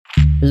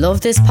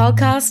Love this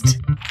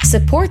podcast?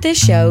 Support this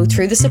show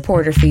through the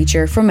supporter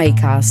feature from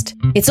Acast.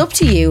 It's up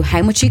to you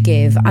how much you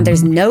give and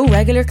there's no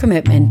regular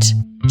commitment.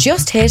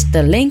 Just hit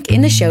the link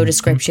in the show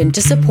description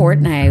to support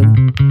now.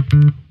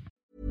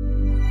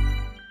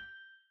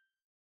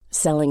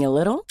 Selling a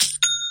little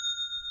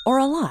or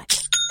a lot?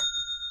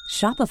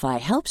 Shopify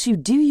helps you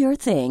do your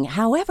thing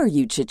however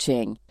you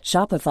cha-ching.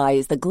 Shopify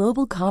is the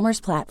global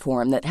commerce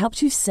platform that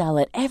helps you sell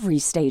at every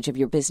stage of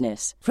your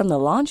business. From the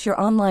launch your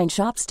online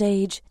shop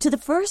stage to the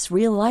first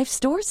real-life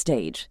store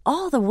stage,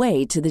 all the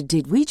way to the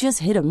did we just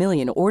hit a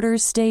million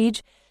orders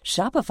stage.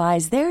 Shopify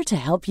is there to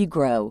help you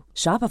grow.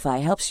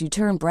 Shopify helps you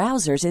turn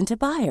browsers into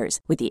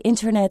buyers with the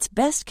internet's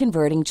best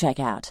converting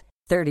checkout.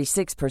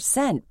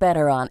 36%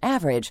 better on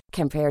average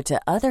compared to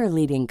other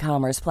leading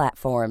commerce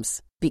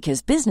platforms.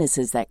 Because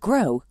businesses that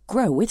grow,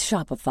 grow with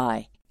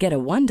Shopify. Get a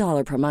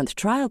 $1 per month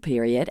trial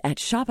period at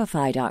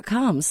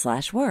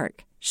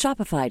shopify.com/work.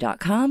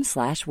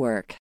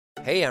 Shopify.com/work.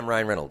 Hey, I'm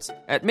Ryan Reynolds.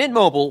 At Mint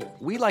Mobile,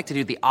 we like to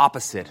do the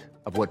opposite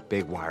of what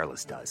Big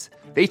Wireless does.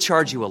 They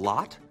charge you a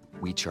lot,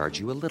 we charge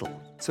you a little.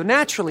 So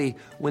naturally,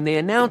 when they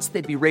announced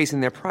they'd be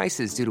raising their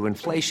prices due to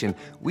inflation,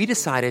 we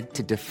decided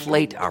to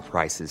deflate our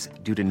prices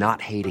due to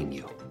not hating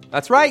you.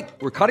 That's right.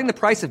 We're cutting the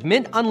price of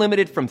Mint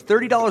Unlimited from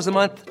 $30 a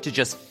month to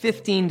just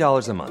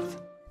 $15 a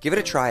month. Give it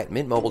a try at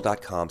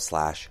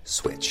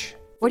mintmobile.com/switch.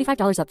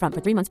 $45 up front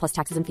for 3 months plus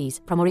taxes and fees.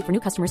 Promo rate for new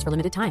customers for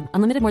limited time.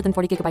 Unlimited more than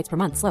 40 gigabytes per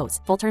month.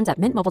 Slows full terms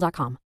at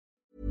mintmobile.com.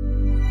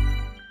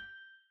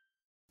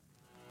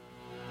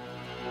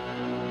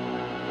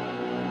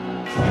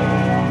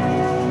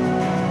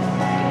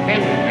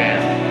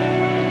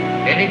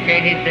 Pentagram,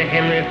 dedicated to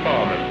Henry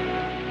Foreman.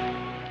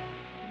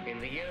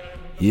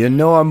 You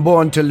know I'm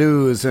born to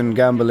lose and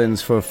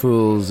gambling's for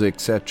fools,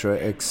 etc.,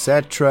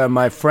 etc.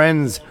 My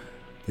friends,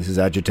 this is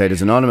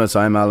Agitators Anonymous.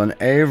 I'm Alan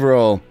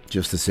Averill,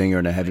 just a singer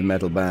in a heavy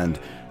metal band.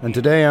 And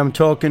today I'm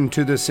talking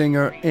to the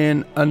singer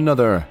in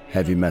another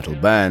heavy metal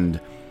band.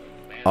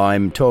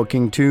 I'm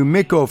talking to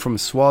Mikko from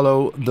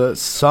Swallow the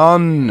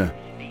Sun,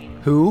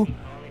 who,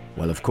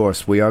 well, of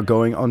course, we are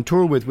going on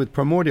tour with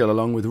Primordial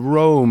along with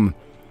Rome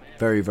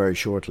very, very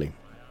shortly.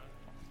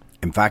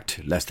 In fact,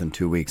 less than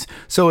 2 weeks.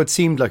 So it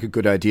seemed like a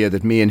good idea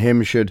that me and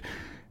him should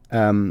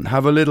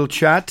have a little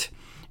chat.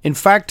 In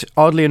fact,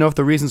 oddly enough,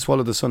 the reason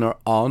Swallow the Sun are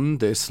on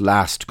this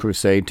last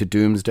crusade to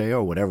Doomsday,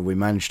 or whatever we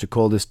managed to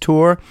call this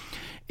tour,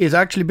 is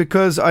actually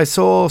because I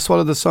saw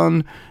Swallow the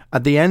Sun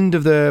at the end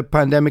of the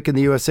pandemic in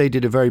the USA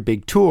did a very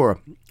big tour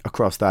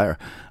across there.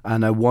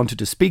 And I wanted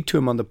to speak to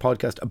him on the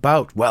podcast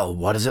about, well,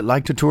 what is it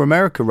like to tour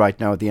America right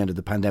now at the end of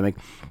the pandemic?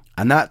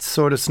 And that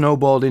sort of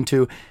snowballed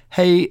into,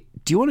 hey,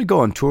 do you want to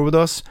go on tour with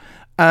us?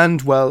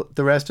 And, well,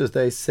 the rest, as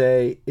they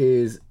say,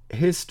 is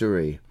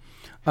history.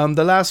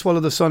 The last Swallow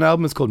the Sun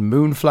album is called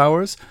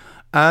Moonflowers,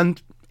 and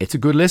it's a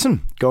good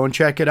listen. Go and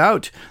check it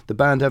out. The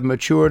band have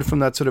matured from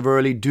that sort of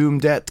early doom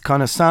death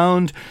kind of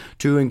sound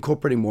to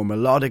incorporating more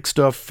melodic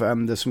stuff.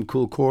 There's some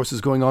cool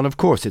choruses going on. Of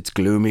course, it's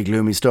gloomy,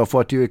 gloomy stuff.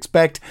 What do you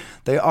expect?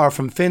 They are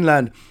from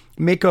Finland.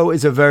 Mikko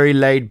is a very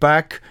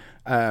laid-back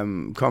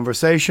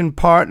conversation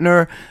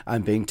partner,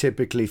 and being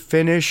typically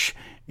Finnish,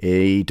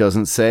 he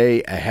doesn't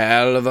say a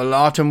hell of a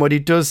lot, and what he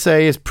does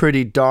say is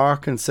pretty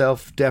dark and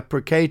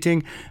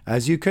self-deprecating,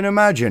 as you can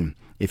imagine.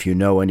 If you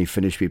know any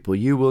Finnish people,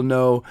 you will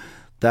know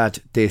that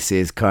this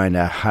is kind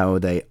of how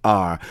they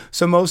are.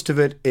 So most of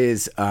it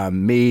is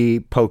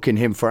me poking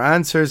him for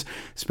answers,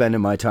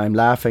 spending my time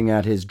laughing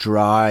at his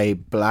dry,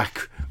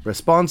 black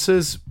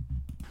responses,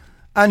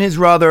 and his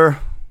rather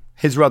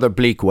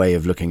bleak way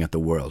of looking at the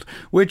world,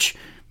 which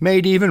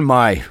made even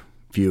my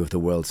view of the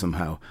world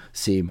somehow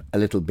seem a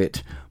little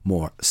bit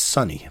more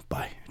sunny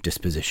by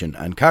disposition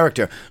and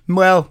character.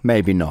 Well,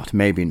 maybe not.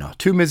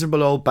 Two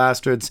miserable old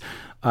bastards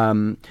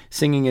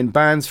singing in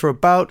bands for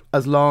about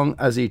as long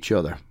as each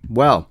other.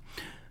 Well,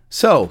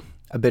 so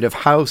a bit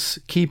of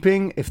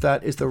housekeeping, if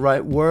that is the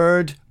right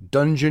word.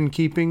 Dungeon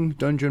keeping,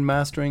 dungeon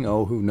mastering.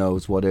 Oh, who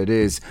knows what it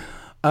is.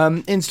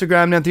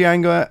 Instagram,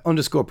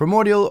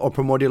 Nanthianga_primordial or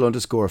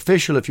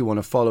primordial_official if you want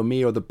to follow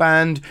me or the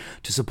band.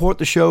 To support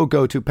the show,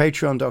 go to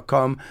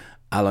patreon.com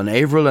Alan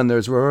Averill, and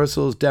there's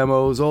rehearsals,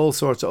 demos, all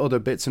sorts of other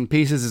bits and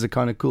pieces. It's a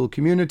kind of cool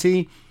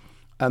community.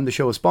 The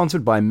show is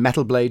sponsored by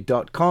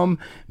metalblade.com.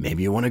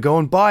 Maybe you want to go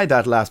and buy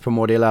that last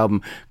Primordial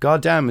album.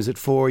 God damn, is it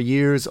 4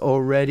 years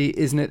already?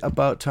 Isn't it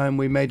about time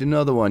we made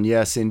another one?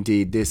 Yes,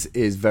 indeed. This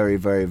is very,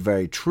 very,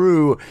 very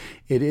true.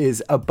 It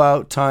is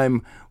about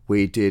time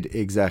we did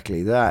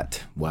exactly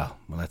that. Well,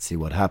 let's see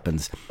what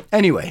happens.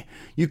 Anyway,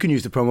 you can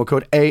use the promo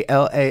code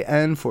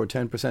ALAN for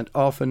 10%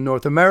 off in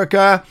North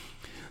America.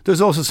 There's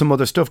also some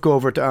other stuff. Go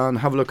over and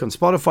have a look on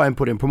Spotify and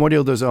put in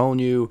Primordial. There's a whole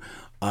new,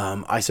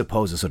 I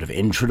suppose, a sort of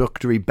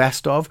introductory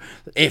best of.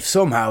 If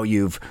somehow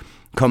you've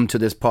come to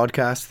this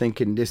podcast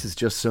thinking this is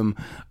just some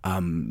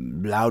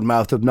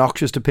loudmouth,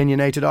 obnoxious,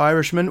 opinionated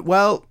Irishman,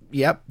 well,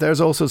 yep, there's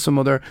also some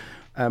other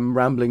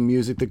rambling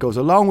music that goes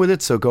along with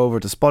it. So go over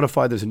to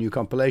Spotify. There's a new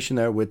compilation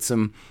there with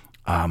some,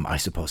 I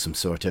suppose, some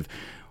sort of,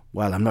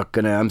 well,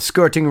 I'm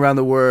skirting around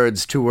the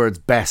words, 2 words,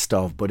 best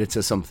of, but it's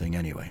a something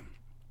anyway.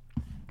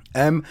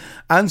 And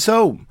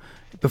so,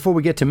 before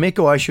we get to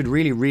Miko, I should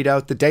really read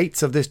out the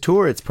dates of this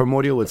tour. It's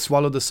Primordial with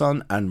Swallow the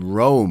Sun and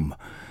Rome.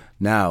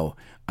 Now,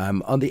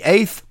 on the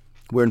 8th,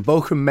 we're in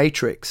Bochum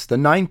Matrix. The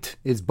 9th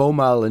is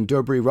Beaumal and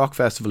Durbury Rock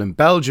Festival in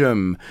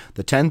Belgium.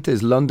 The 10th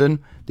is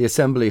London, the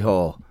Assembly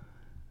Hall.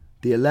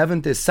 The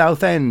 11th is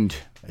Southend.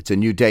 It's a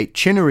new date.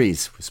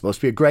 Chinnery's. It's supposed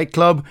to be a great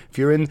club. If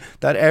you're in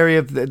that area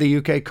of the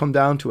UK, come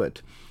down to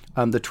it.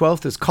 The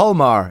 12th is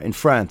Colmar in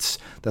France.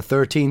 The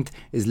 13th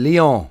is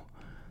Lyon.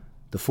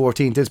 The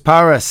 14th is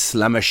Paris,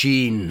 La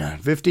Machine.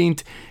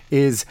 15th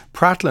is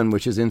Pratteln,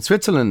 which is in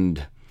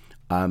Switzerland.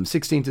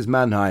 16th is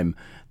Mannheim,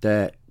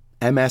 the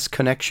MS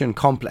Connection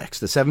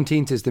Complex. The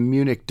 17th is the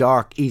Munich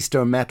Dark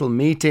Easter Metal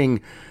Meeting.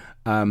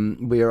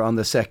 We are on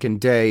the second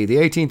day. The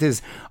 18th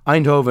is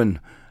Eindhoven.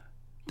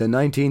 The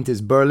 19th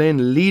is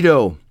Berlin,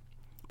 Lido.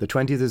 The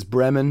 20th is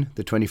Bremen.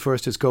 The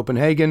 21st is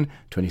Copenhagen.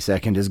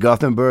 22nd is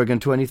Gothenburg.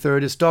 And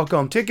 23rd is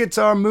Stockholm. Tickets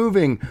are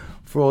moving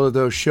for all of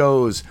those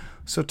shows.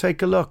 So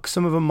take a look.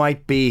 Some of them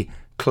might be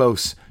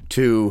close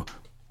to,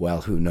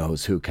 well, who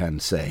knows, who can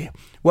say.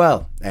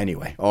 Well,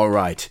 anyway, all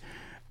right.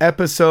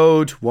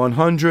 Episode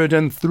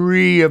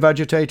 103 of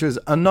Agitators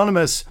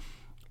Anonymous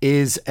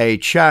is a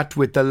chat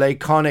with the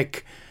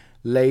laconic,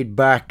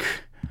 laid-back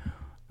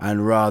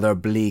and rather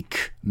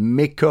bleak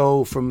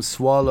Miko from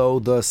Swallow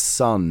the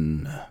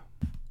Sun.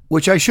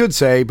 Which I should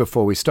say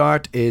before we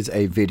start is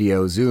a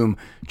video Zoom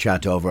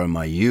chat over on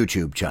my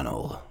YouTube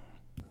channel.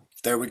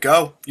 There we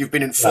go. You've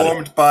been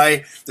informed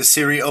by the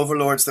Siri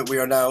overlords that we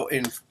are now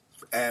in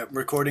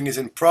recording is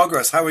in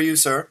progress. How are you,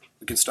 sir?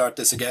 We can start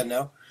this again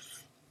now.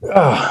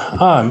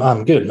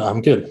 I'm good.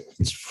 I'm good.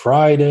 It's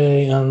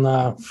Friday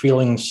and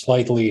feeling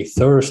slightly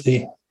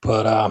thirsty,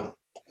 but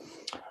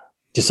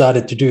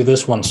decided to do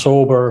this one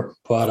sober.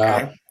 But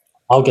okay.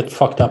 I'll get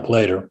fucked up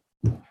later.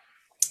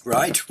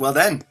 Right. Well,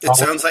 then it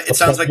sounds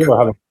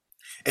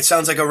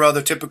like a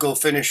rather typical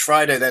Finnish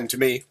Friday then to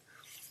me.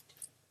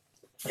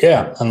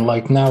 Yeah, and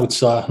like now it's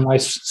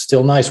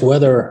still nice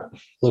weather.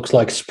 Looks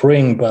like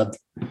spring, but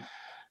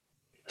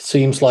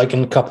seems like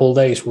in a couple of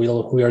days we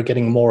are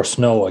getting more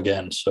snow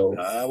again. So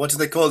what do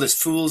they call this?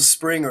 Fool's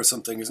Spring or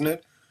something, isn't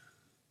it?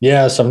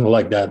 Yeah, something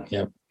like that.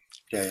 Yeah.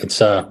 Yeah.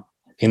 It's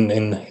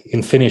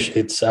in Finnish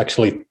it's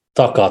actually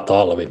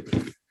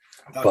Takatalvi.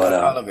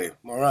 Takatalvi.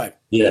 All right.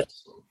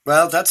 Yes.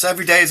 Well, that's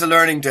every day is a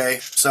learning day.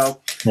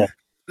 So yeah.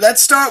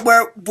 Let's start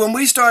when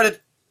we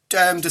started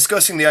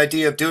discussing the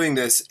idea of doing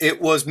this,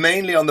 it was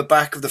mainly on the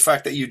back of the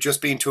fact that you'd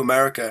just been to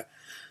America.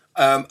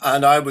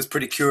 And I was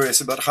pretty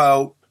curious about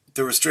how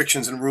the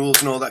restrictions and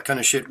rules and all that kind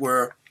of shit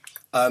were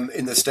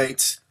in the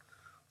States.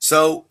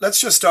 So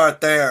let's just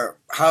start there.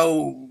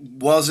 How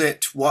was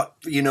it?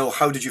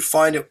 How did you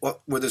find it?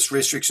 What were the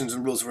restrictions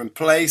and rules were in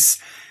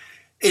place?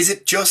 Is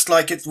it just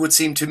like it would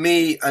seem to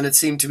me, and it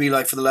seemed to me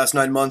like for the last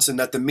 9 months, in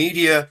that the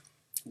media,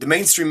 the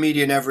mainstream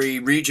media in every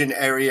region,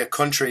 area,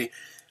 country,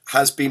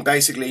 has been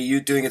basically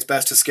doing its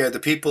best to scare the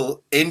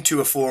people into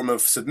a form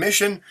of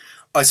submission,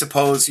 I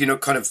suppose,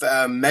 kind of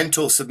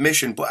mental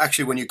submission. But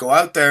actually, when you go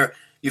out there,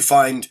 you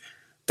find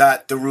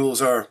that the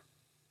rules are,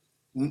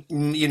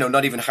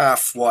 not even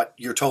half what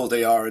you're told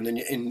they are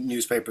in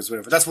newspapers,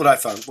 whatever. That's what I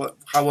found.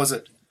 How was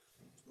it?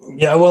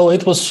 Yeah, well,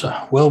 it was.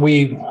 Well,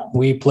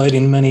 we played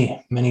in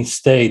many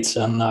states,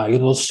 and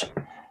it was.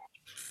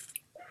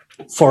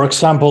 For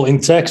example, in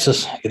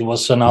Texas, it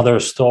was another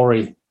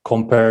story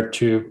compared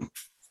to,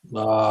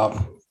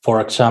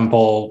 for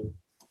example,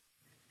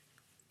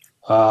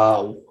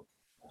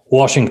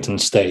 Washington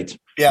State.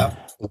 Yeah.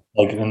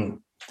 Like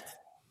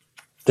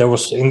there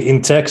was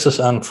in Texas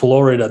and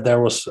Florida,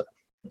 there was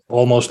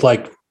almost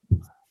like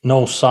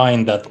no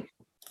sign that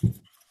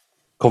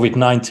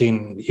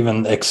COVID-19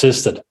 even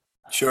existed.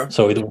 Sure.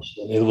 So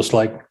it was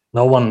like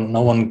no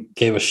one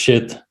gave a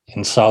shit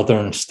in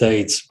southern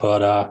states,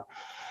 but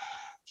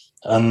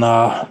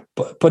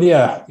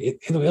yeah,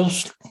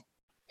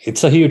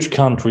 it's a huge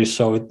country,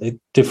 so it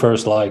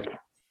differs, like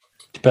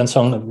depends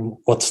on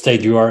what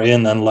state you are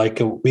in, and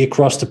like we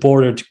crossed the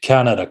border to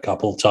Canada a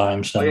couple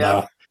times, and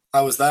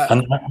how was that?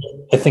 And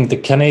I think the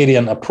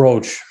Canadian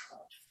approach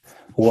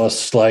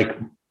was like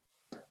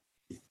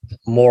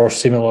more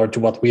similar to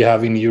what we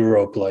have in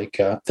Europe. Like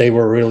they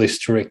were really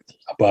strict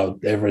about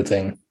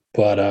everything,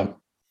 but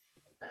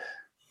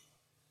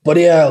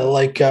yeah,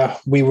 like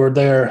we were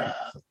there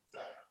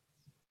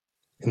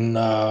in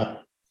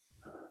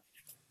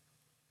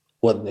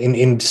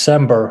in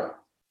December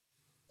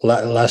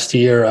last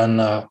year,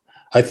 and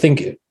I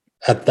think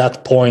at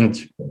that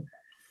point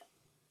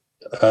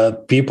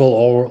people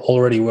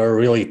already were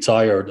really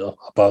tired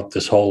about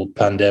this whole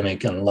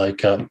pandemic, and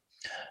like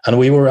and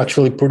we were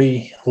actually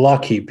pretty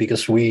lucky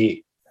because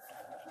the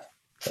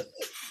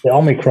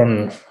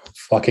Omicron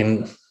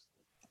fucking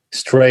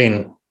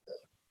strain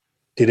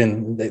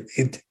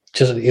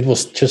it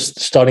was just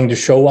starting to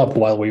show up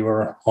while we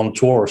were on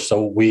tour,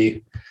 so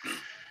we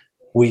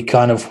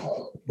kind of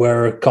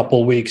were a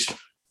couple weeks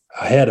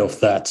ahead of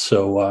that.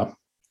 So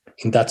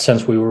in that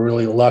sense, we were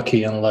really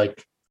lucky, and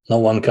like no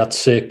one got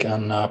sick,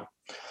 and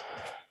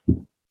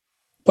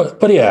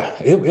but yeah,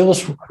 it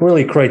was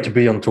really great to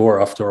be on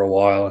tour after a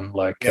while, and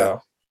like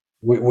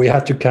we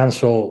had to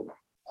cancel.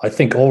 I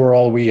think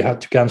overall we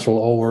had to cancel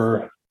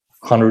over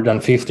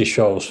 150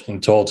 shows in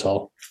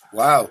total.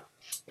 Wow.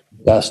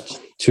 Last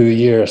 2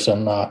 years,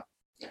 and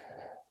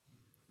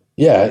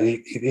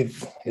it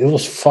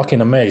was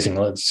fucking amazing.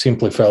 It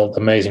simply felt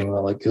amazing.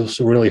 Like it was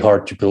really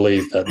hard to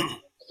believe that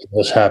it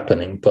was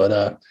happening,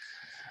 but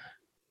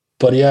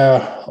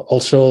yeah,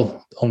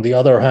 also on the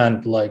other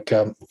hand, like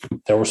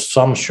there were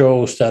some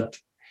shows that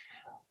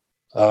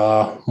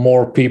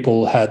more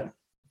people had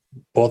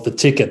bought the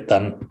ticket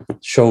than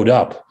showed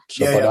up.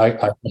 So,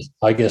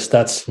 I guess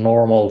that's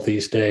normal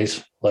these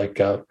days.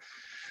 Like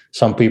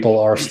some people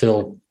are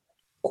still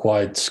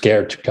quite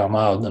scared to come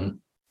out and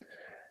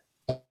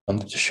on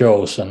the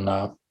shows, and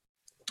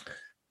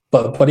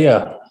but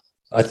yeah,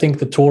 I think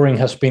the touring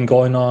has been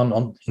going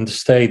on in the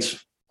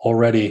States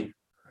already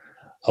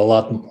a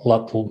lot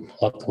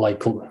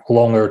like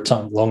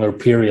longer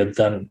period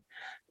than,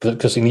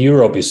 because in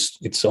Europe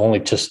it's only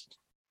just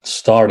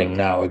starting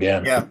now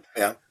again.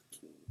 Yeah.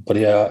 But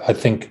yeah, I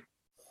think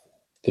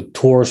the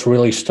tours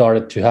really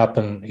started to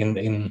happen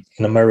in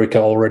America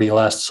already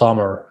last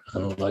summer,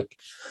 and like,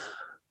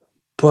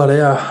 but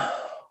yeah,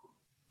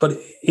 but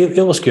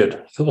it was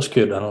good. It was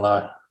good,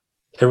 and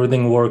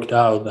everything worked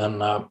out,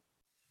 and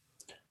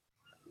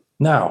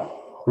now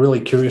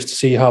really curious to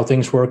see how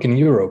things work in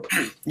Europe.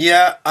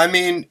 Yeah, I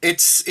mean,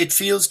 it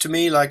feels to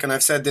me like, and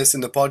I've said this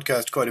in the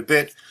podcast quite a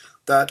bit,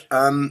 that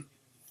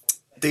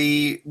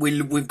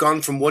we've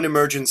gone from one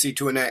emergency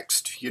to a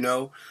next.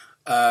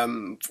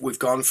 We've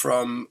gone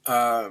from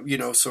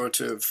sort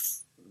of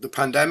the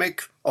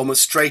pandemic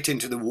almost straight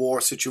into the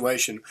war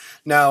situation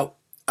now.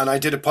 And I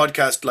did a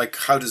podcast like,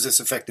 how does this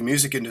affect the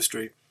music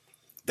industry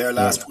there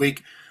last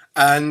week?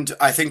 And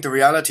I think the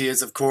reality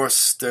is, of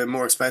course, the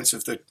more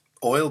expensive that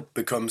oil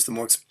becomes, the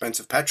more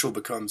expensive petrol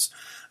becomes.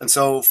 And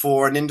so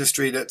for an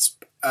industry that's,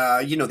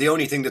 the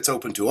only thing that's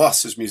open to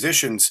us as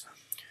musicians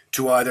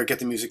to either get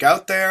the music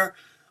out there,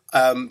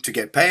 to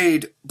get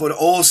paid, but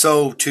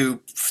also to,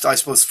 I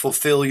suppose,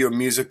 fulfill your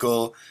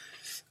musical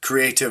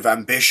creative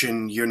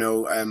ambition.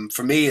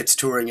 For me, it's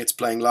touring, it's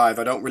playing live.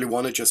 I don't really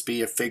want to just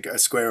be a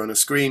square on a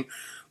screen.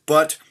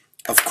 But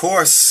of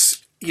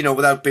course,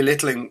 without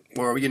belittling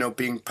or,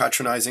 being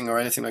patronizing or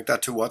anything like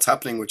that to what's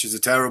happening, which is a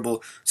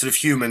terrible sort of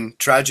human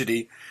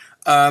tragedy,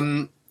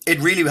 it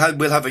really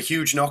will have a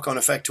huge knock-on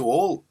effect to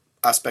all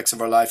aspects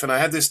of our life. And I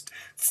have this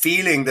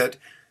feeling that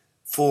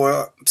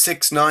for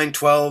 6, 9,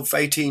 12,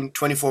 18,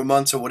 24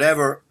 months or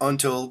whatever,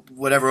 until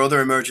whatever other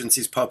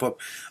emergencies pop up,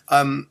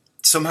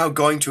 somehow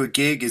going to a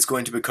gig is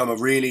going to become a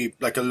really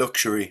like a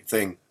luxury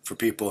thing for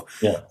people.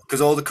 Yeah.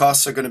 Because all the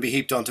costs are going to be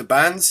heaped onto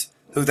bands,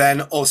 who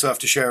then also have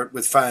to share it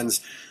with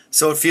fans.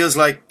 So it feels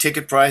like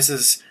ticket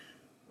prices,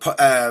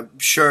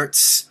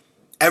 shirts,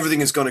 everything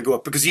is going to go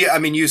up. Because,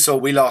 you saw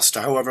we lost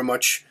however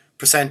much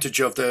percentage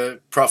of the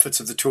profits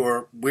of the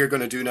tour we're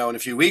going to do now in a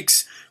few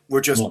weeks.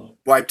 We're just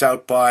wiped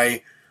out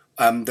by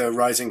the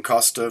rising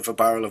cost of a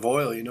barrel of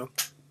oil,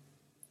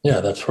 Yeah,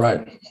 that's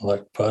right.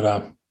 Like,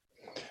 but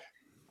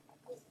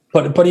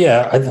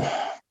yeah,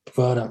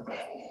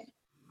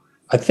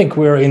 I think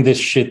we're in this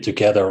shit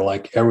together.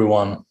 Like every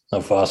one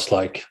of us,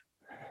 like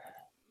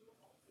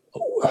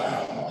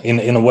in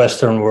the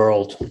Western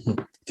world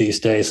these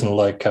days, and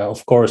like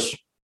of course,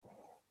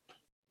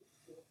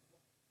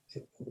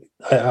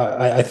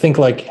 I think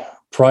like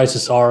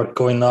prices are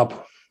going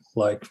up.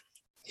 Like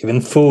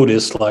even food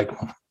is like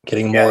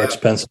getting more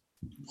expensive,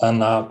 and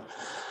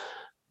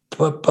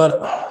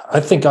but I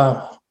think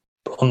on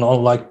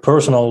like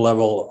personal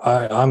level,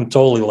 I'm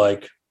totally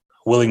like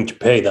willing to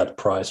pay that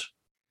price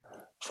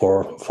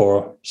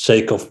for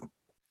sake of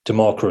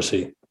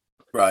democracy,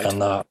 right?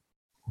 And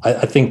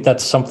I think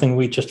that's something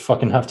we just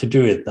fucking have to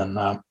do it. And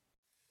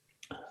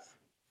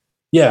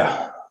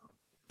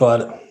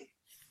but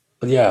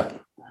yeah,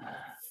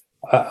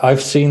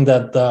 I've seen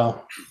that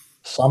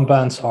some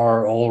bands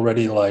are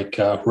already like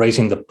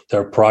raising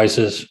their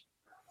prices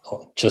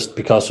just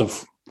because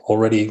of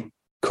already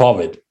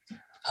COVID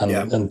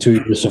and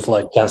 2 years of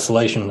like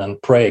cancellation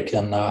and break,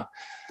 and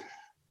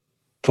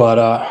but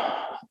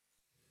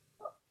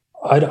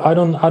I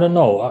don't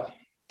know.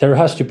 There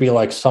has to be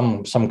like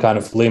some kind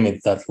of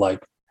limit that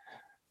like,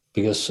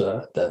 because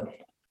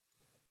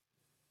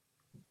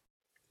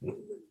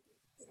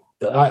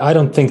I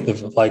don't think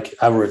the like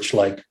average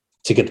like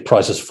ticket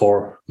prices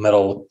for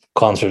metal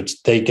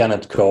concerts, they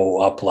cannot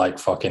go up like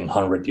fucking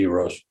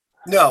 €100.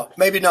 No,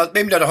 maybe not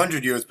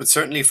 €100, but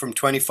certainly from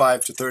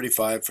 25 to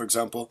 35, for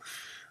example.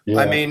 Yeah.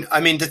 I mean,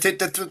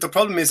 the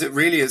problem is, it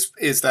really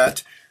is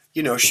that,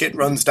 shit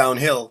runs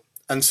downhill.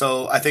 And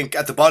so I think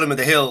at the bottom of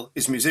the hill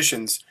is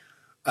musicians.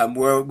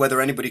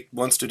 Whether anybody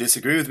wants to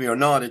disagree with me or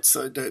not, it's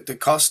the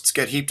costs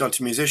get heaped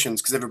onto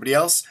musicians because everybody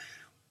else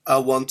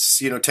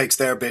takes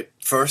their bit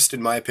first,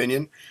 in my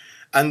opinion.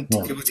 And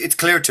it's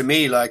clear to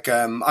me, like,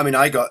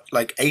 I got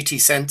like 80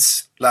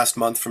 cents last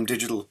month from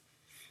digital,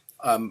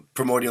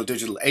 Primordial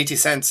Digital, 80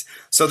 cents.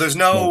 So there's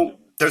no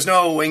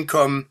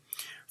income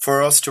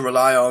for us to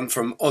rely on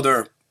from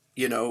other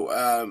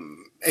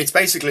it's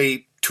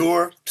basically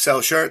tour,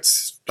 sell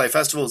shirts, play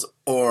festivals,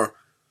 or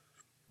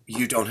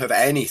you don't have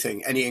any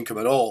income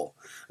at all.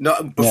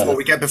 Not before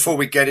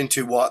we get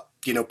into what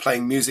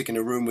playing music in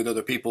a room with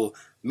other people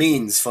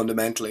means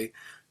fundamentally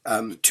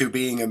to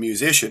being a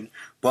musician.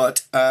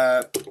 But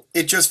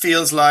it just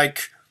feels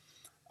like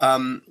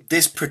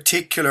this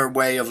particular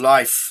way of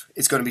life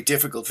is going to be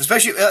difficult,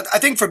 especially I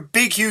think for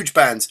big, huge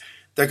bands.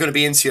 They're going to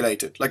be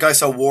insulated. Like I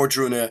saw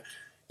Wardruna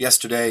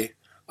yesterday,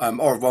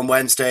 or on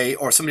Wednesday,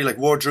 or somebody like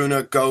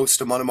Wardruna,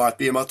 Ghost, Amon Amarth,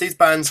 Behemoth. These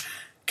bands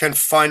can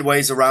find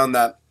ways around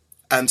that.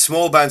 And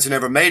small bands who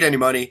never made any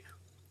money,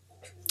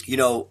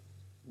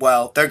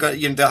 well, they'll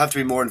have to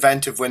be more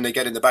inventive when they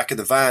get in the back of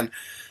the van.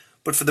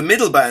 But for the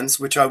middle bands,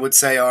 which I would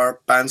say are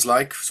bands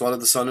like Swallow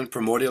the Sun and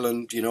Primordial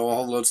and a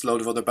whole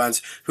load of other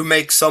bands who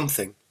make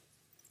something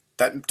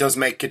that does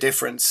make a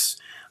difference,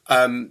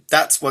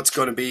 that's what's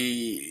going to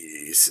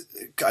be,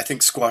 I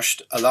think,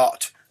 squashed a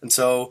lot. And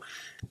so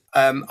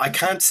I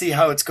can't see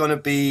how it's going to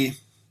be.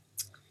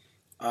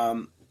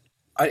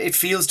 It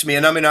feels to me,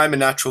 and I mean, I'm a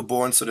natural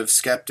born sort of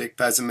skeptic,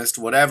 pessimist,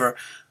 whatever,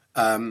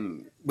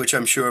 which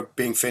I'm sure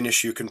being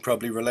Finnish you can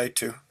probably relate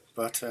to.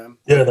 But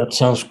yeah, that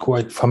sounds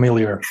quite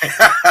familiar.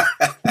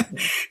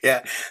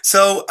 Yeah.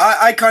 So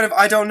I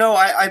don't know.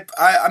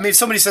 I mean,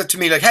 somebody said to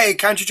me like, "Hey,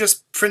 can't you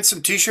just print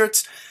some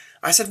T-shirts?"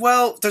 I said,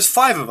 "Well, there's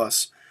 5 of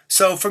us.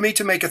 So for me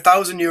to make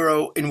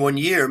 €1,000 in 1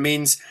 year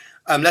means,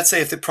 let's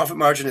say if the profit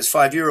margin is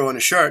 €5 on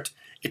a shirt,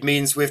 it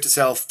means we have to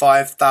sell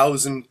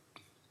 5,000,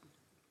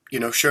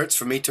 shirts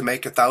for me to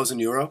make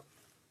 €1,000.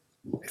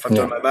 If I've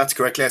done my maths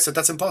correctly." I said,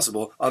 "That's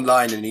impossible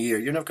online in a year.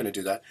 You're not going to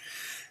do that."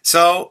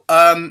 So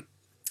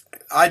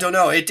I don't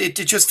know. It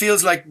just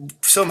feels like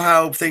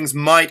somehow things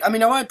might. I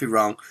mean, I might be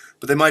wrong,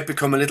 but they might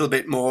become a little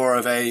bit more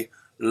of a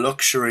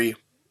luxury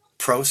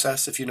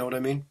process, if you know what I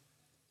mean.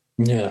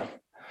 Yeah.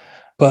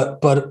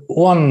 But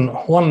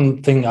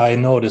one thing I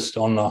noticed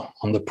on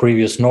the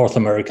previous North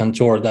American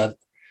tour, that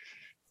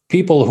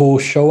people who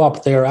show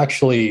up, they're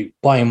actually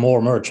buying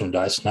more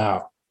merchandise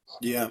now.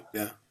 Yeah.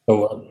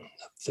 So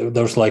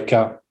there's like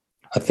I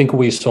think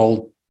we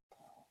sold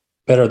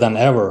better than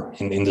ever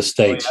in the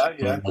States. Oh,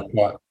 yeah.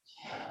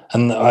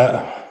 And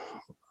I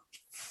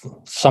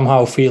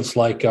somehow feels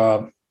like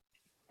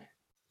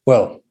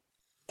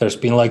there's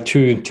been like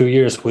two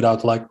years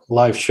without like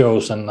live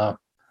shows, and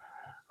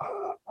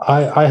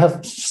I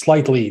have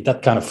slightly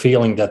that kind of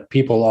feeling that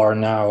people are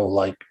now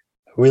like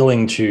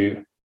willing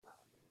to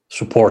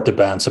support the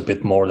bands a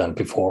bit more than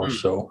before.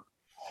 So,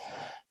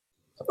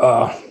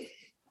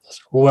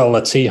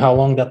 let's see how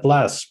long that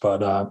lasts.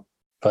 But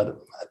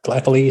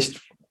at least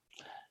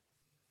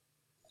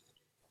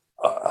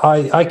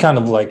I kind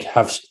of like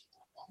have.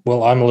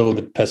 Well, I'm a little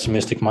bit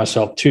pessimistic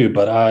myself too,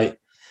 but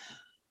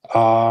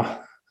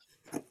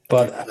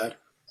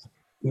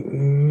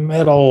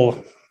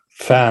metal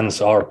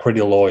fans are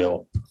pretty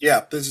loyal.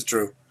 Yeah, this is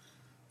true.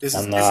 This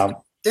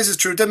is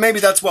true. Then maybe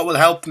that's what will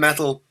help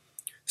metal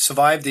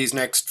survive these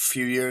next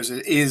few years,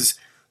 is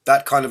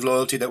that kind of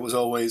loyalty that was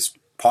always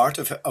part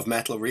of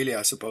metal, really,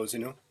 I suppose,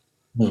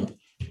 And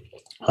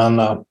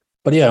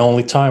but yeah,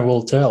 only time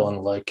will tell.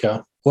 And like,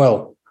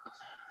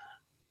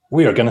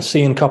 we are going to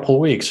see in a couple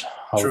of weeks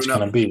how it's going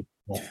to be.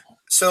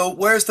 So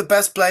where's the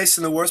best place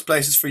and the worst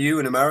places for you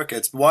in America?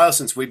 It's a while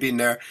since we've been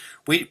there.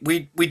 We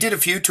did a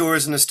few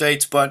tours in the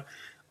States, but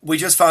we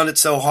just found it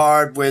so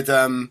hard with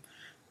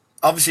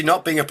obviously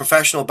not being a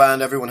professional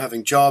band, everyone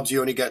having jobs.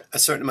 You only get a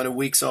certain amount of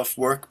weeks off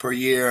work per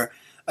year,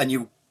 and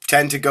you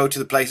tend to go to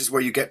the places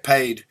where you get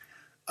paid.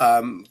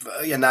 And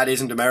that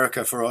isn't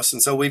America for us.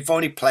 And so we've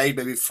only played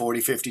maybe 40,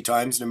 50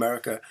 times in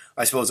America,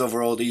 I suppose,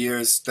 over all the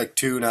years, like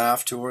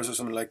 2.5 tours or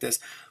something like this.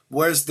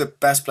 Where's the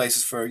best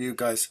places for you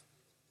guys?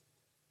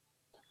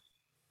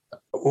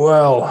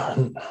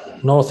 Well,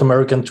 North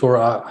American tour,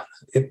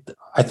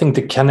 I think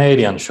the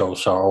Canadian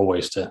shows are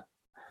always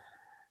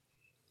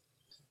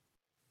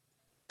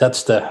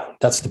that's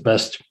the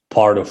best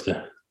part of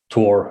the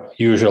tour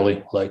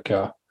usually. Like,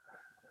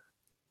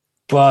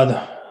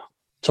 but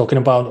talking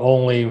about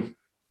only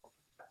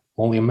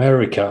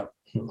America,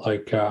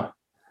 like, I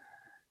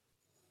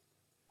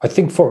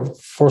think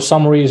for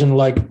some reason,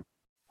 like,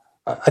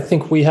 I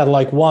think we had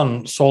like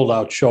one sold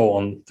out show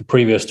on the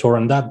previous tour,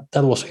 and that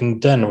was in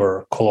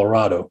Denver,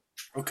 Colorado.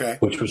 Okay.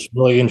 Which was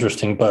really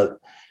interesting, but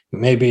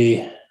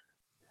maybe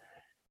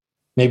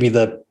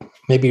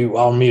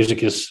our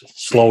music is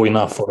slow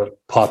enough for the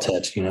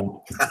potheads,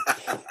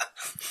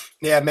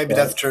 Yeah, maybe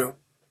that's true.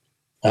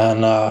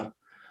 And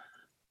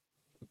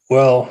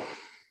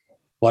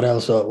what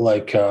else?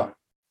 Like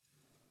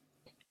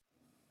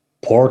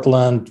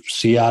Portland,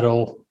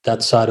 Seattle,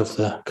 that side of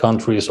the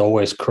country is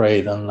always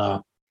great,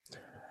 and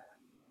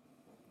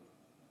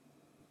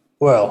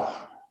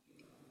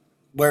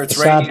where it's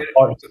raining.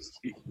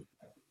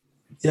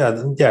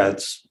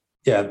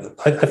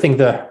 I think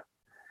the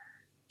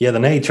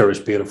nature is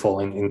beautiful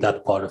in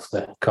that part of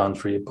the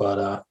country,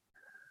 but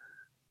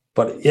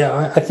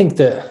yeah, I think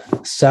the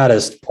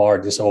saddest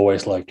part is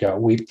always like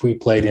we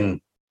played in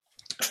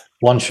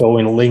one show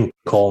in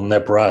Lincoln,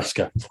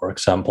 Nebraska, for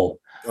example,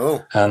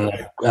 Oh, and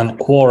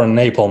Quor and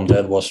Napalm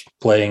Dead was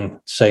playing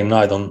same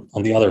night on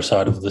the other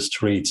side of the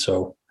street.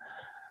 So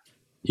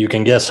you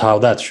can guess how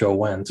that show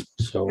went.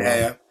 So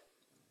yeah.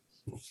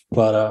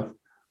 But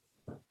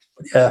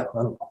yeah,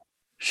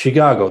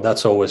 Chicago,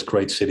 that's always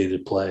great city to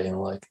play, and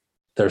like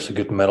there's a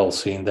good metal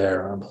scene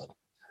there.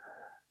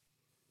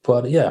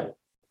 But yeah,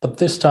 but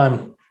this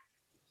time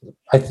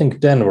I think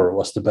Denver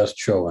was the best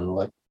show, and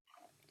like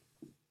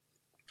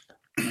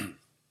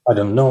I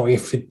don't know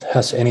if it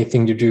has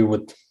anything to do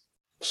with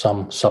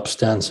some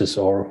substances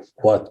or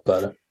what,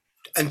 but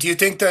And do you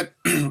think that,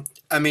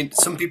 I mean,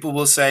 some people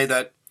will say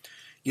that,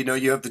 you know,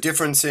 you have the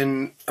difference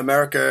in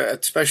America,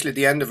 especially at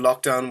the end of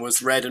lockdown,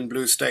 was red and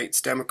blue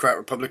states, Democrat,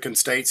 Republican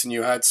states, and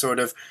you had sort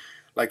of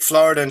like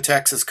Florida and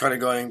Texas kind of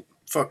going,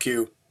 fuck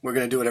you, we're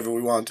going to do whatever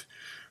we want.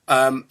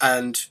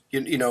 And,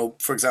 you know,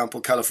 for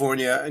example,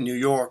 California and New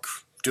York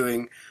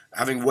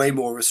having way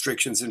more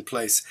restrictions in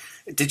place.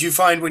 Did you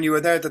find when you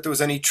were there that there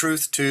was any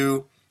truth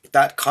to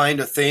that kind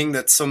of thing,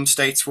 that some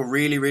states were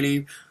really,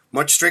 really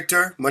much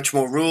stricter, much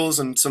more rules,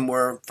 and some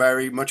were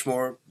very much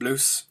more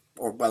loose,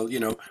 or, well, you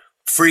know,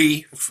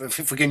 free,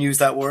 if we can use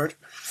that word?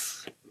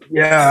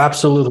 yeah,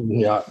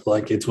 absolutely. Yeah,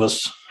 like it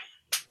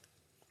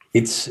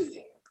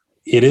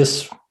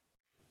is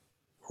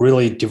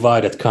really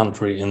divided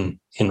country in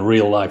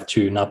real life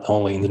too, not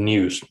only in the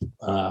news.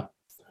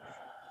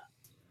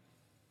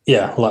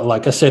 Yeah,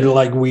 like I said,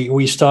 like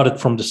we started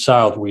from the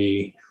south.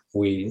 We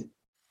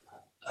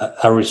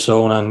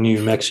Arizona,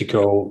 New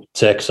Mexico,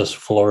 Texas,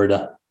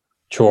 Florida,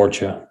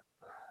 Georgia.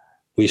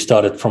 We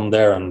started from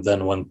there and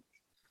then went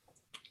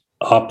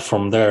up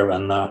from there,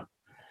 and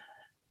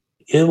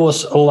it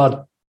was a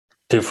lot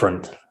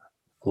different.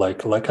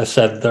 Like I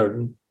said,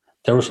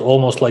 there was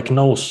almost like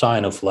no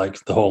sign of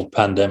like the whole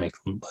pandemic,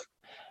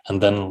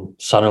 and then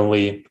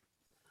suddenly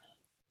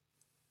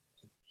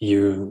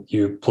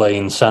you play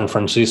in San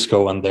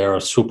Francisco and they are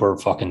super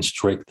fucking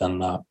strict,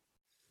 and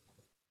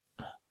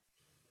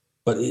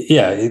but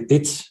yeah,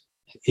 it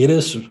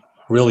is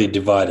really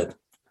divided,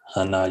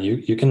 and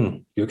you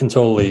can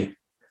totally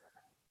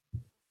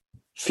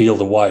feel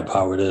the vibe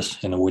how it is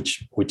in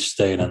which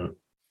state. And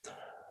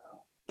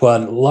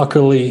but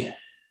luckily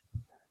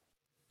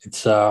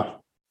it's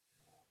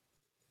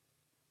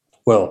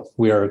well,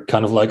 we are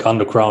kind of like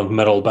underground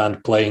metal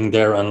band playing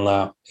there,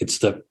 and it's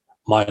the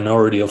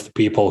minority of the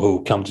people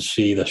who come to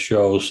see the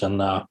shows, and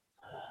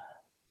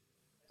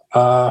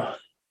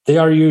they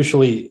are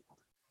usually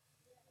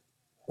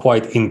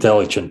quite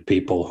intelligent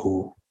people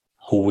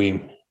who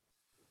we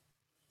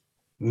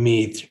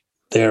meet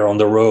there on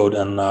the road,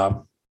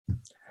 and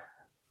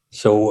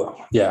so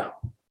yeah,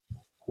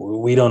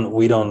 we don't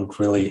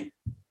really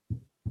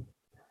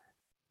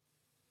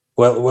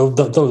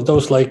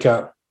those like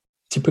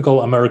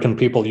typical American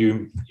people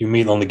you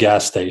meet on the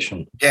gas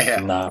station. Yeah.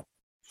 And,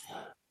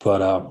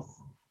 but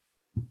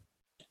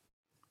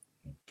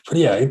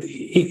yeah,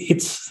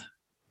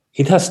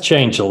 it has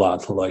changed a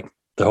lot, like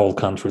the whole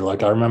country.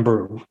 Like I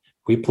remember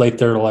we played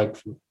there like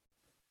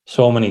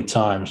so many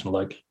times, and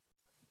like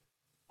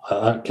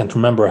I can't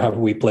remember, have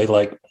we played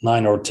like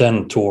 9 or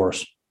 10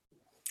 tours.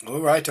 All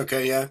right.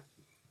 Okay. Yeah.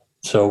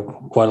 So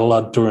quite a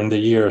lot during the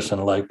years,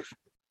 and like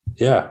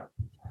yeah,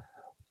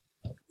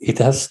 it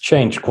has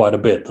changed quite a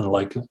bit. And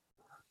like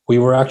we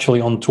were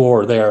actually on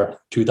tour there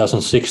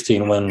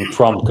 2016 when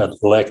Trump got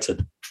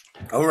elected.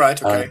 All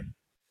right. Okay.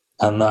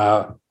 And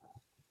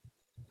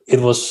it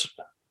was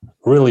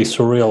really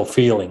surreal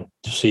feeling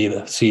to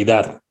see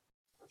that.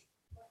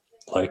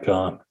 Like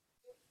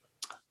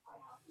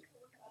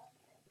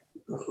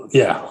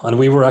yeah, and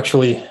we were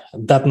actually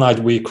that night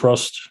we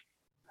crossed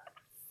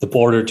the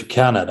border to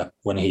Canada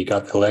when he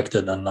got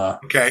elected, and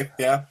okay,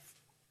 yeah,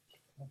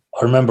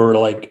 I remember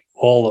like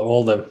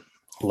all the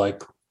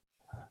like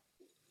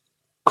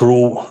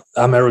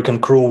American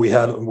crew we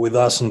had with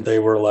us, and they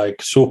were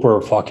like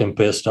super fucking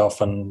pissed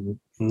off, and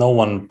no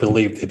one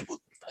believed it would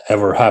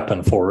ever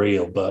happen for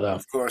real. But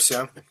of course,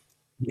 yeah,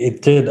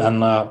 it did,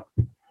 and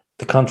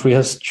the country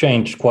has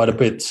changed quite a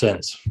bit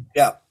since.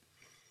 Yeah,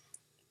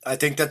 I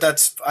think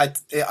I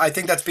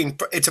think that's been,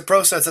 it's a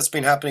process that's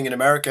been happening in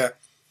America.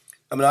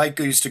 I mean, I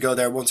used to go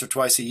there once or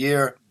twice a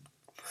year,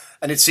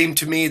 and it seemed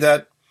to me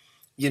that,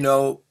 you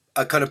know,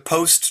 a kind of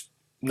post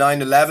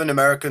 9/11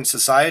 American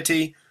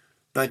society,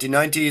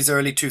 1990s,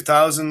 early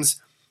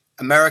 2000s,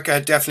 America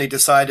had definitely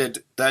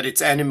decided that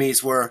its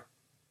enemies were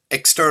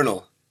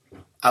external,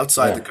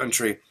 outside the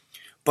country.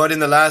 But in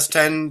the last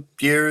 10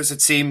 years,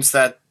 it seems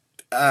that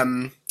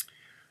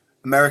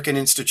American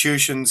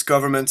institutions,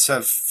 governments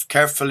have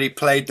carefully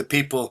played the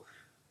people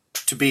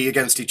to be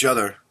against each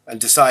other and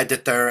decide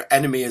that their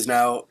enemy is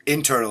now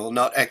internal,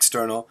 not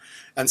external.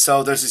 And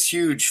so there's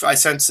I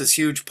sense this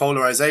huge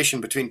polarization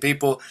between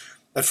people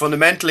that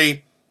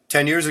fundamentally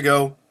 10 years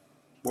ago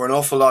were an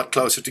awful lot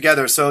closer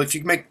together. So if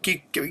you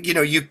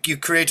you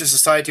create a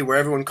society where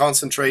everyone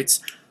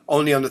concentrates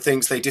only on the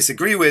things they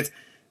disagree with,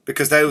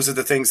 because those are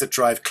the things that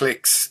drive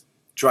clicks,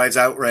 drives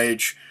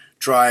outrage,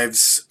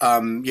 drives,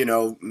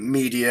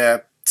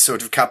 media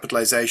sort of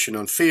capitalization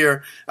on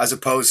fear, as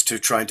opposed to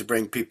trying to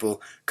bring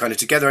people kind of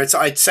together.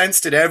 I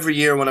sensed it every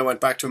year when I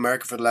went back to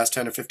America for the last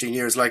 10 or 15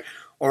 years, like,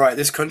 all right,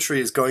 this country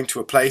is going to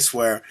a place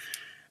where,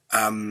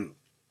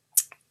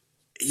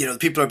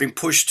 people are being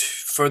pushed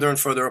further and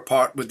further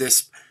apart with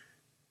this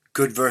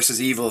good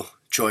versus evil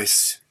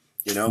choice,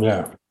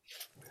 Yeah.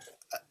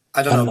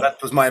 I don't know,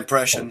 that was my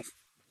impression.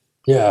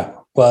 Yeah,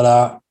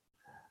 but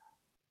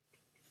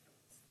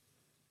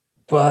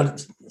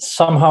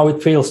somehow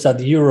it feels that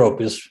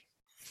Europe is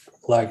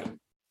like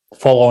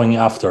following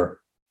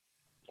after.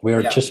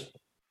 We're just a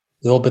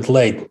little bit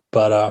late,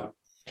 but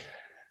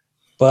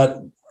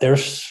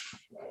there's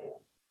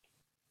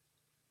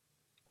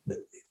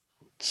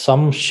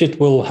some shit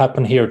will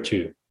happen here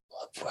too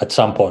at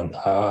some point.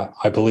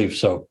 I believe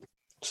so.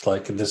 It's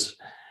like this.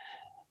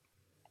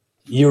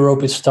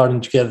 Europe is starting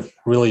to get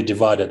really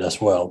divided as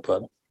well,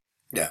 but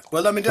yeah.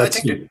 Well, I mean, I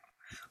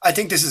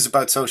think this is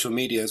about social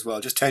media as well.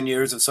 Just 10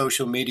 years of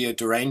social media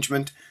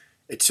derangement.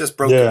 It's just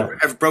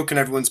broken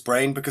everyone's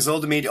brain, because all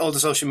the media, all the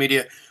social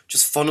media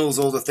just funnels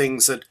all the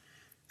things that,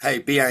 hey,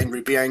 be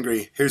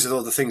angry. Here's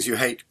all the things you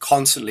hate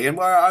constantly. And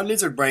where our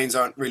lizard brains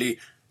aren't really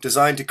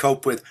designed to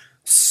cope with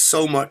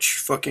so much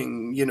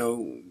fucking,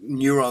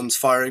 neurons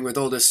firing with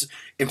all this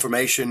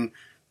information,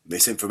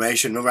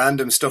 misinformation,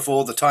 random stuff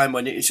all the time,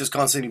 when it's just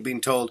constantly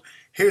being told,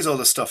 here's all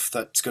the stuff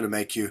that's going to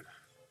make you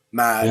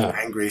mad,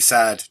 angry,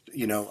 sad.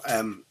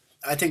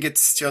 I think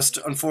it's just,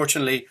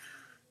 unfortunately,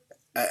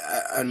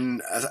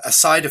 a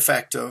side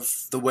effect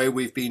of the way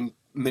we've been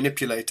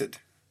manipulated.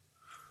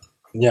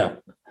 Yeah,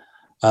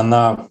 and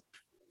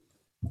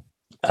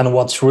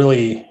what's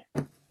really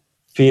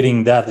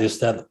feeding that is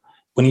that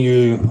when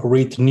you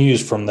read the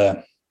news from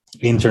the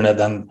internet,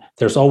 and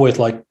there's always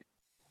like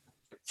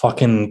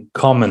fucking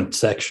comment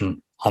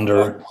section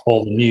under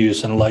all the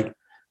news, and like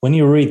when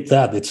you read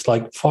that, it's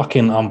like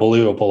fucking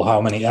unbelievable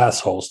how many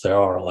assholes there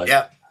are. Like,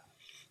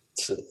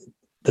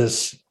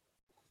 this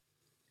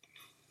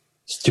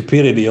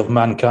stupidity of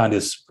mankind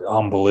is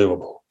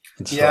unbelievable.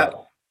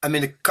 I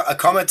mean, a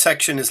comment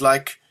section is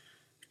like,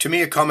 to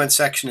me, a comment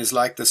section is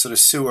like the sort of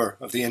sewer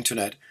of the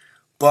internet.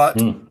 But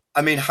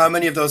I mean, how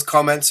many of those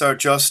comments are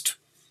just,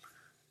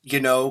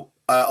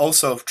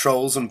 also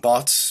trolls and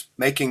bots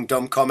making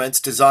dumb comments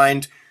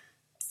designed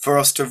for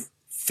us to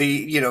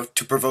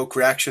to provoke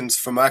reactions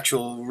from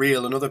actual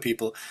real and other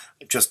people,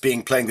 just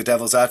playing the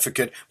devil's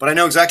advocate. But I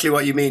know exactly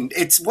what you mean.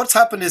 What's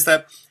happened is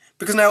that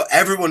because now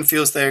everyone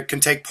feels they can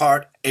take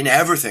part in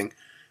everything,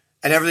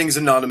 and everything is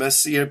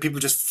anonymous. People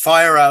just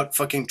fire out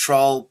fucking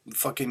troll,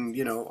 fucking,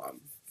 you know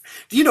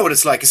what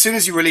it's like. As soon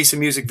as you release a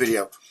music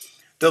video,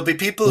 there'll be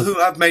people who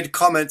have made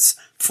comments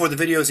before the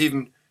video's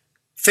even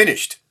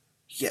finished.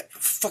 Yeah,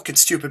 fucking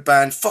stupid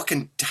band,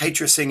 fucking hate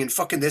your singing,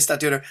 fucking this, that,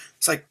 the other.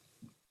 It's like,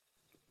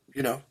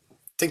 I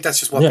think that's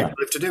just what people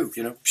live to do,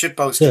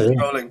 shitpost,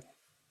 trolling.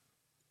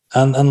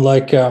 And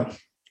like,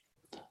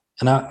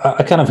 and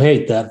I kind of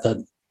hate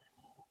that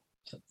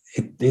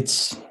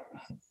it's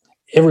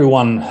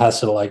everyone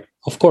has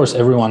of course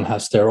everyone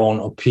has their own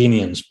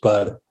opinions,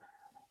 but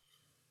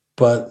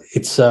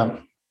it's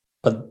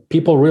but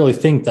people really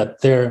think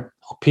that their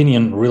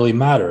opinion really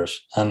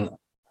matters,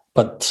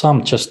 but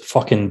some just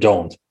fucking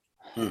don't.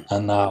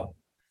 And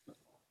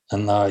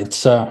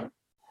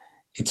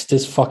it's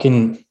this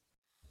fucking,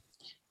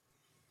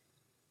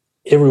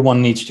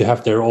 everyone needs to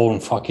have their own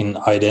fucking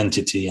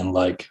identity, and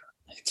like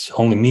it's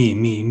only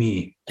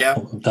me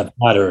that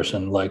matters,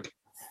 and like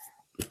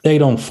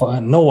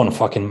no one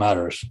fucking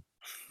matters.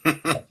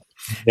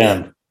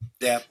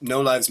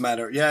 No lives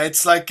matter.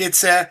 It's like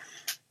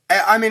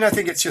I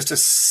think it's just a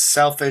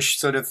selfish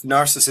sort of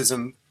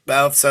narcissism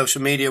of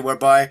social media,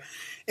 whereby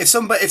if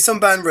some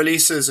band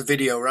releases a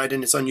video, right,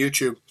 and it's on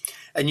YouTube,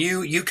 and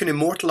you can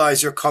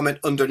immortalize your comment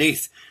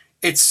underneath,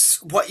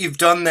 it's what you've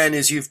done then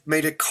is you've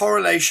made a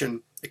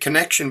connection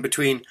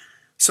between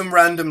some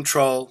random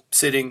troll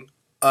sitting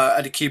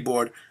at a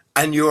keyboard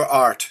and your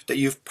art that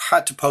you've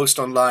had to post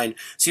online.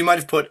 So you might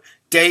have put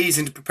days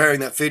into preparing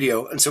that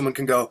video, and someone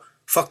can go,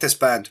 fuck this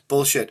band,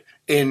 bullshit,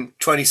 in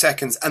 20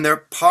 seconds, and they're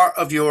part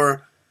of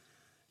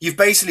you've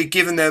basically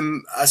given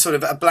them a sort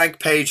of a blank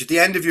page at the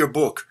end of your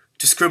book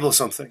to scribble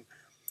something.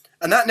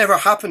 And that never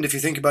happened, if you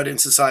think about it, in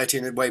society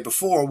in a way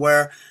before,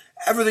 where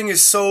everything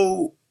is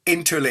so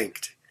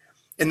interlinked,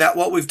 in that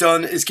what we've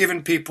done is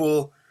given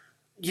people,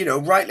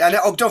 right,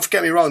 and don't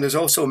forget me wrong, there's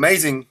also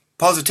amazing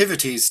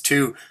positivities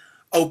to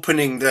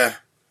opening the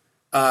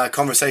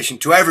conversation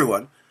to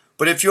everyone.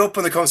 But if you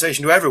open the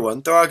conversation to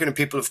everyone, there are going to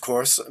be people, of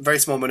course, a very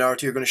small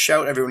minority, who are going to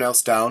shout everyone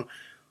else down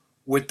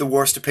with the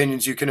worst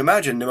opinions you can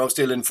imagine, the most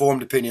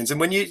ill-informed opinions. And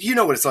when you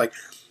know what it's like,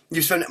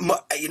 you spend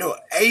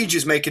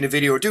ages making a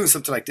video or doing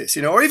something like this,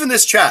 or even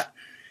this chat.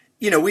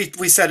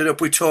 We set it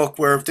up, we talk,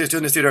 we're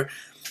doing this theater.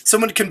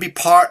 Someone can be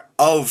part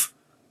of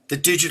the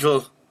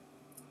digital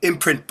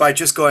imprint by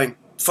just going,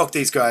 fuck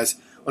these guys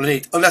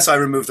underneath, unless I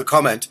remove the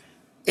comment.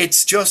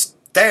 It's just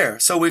there.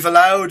 So we've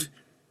allowed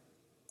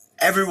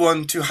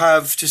everyone to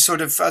sort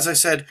of, as I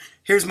said,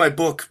 here's my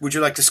book, would you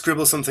like to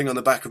scribble something on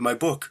the back of my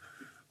book?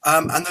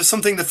 And there's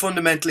something that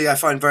fundamentally I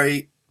find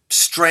very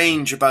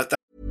strange about that.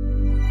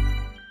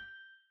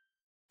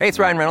 Hey, it's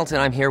Ryan Reynolds,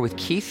 and I'm here with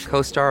Keith,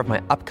 co-star of my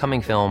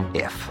upcoming film,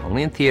 If,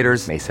 only in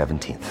theaters May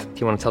 17th. Do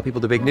you want to tell people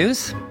the big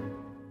news?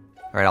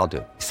 All right, I'll do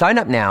it. Sign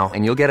up now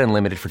and you'll get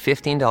unlimited for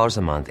 $15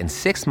 a month and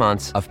 6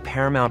 months of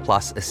Paramount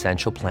Plus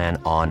Essential Plan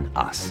on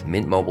us.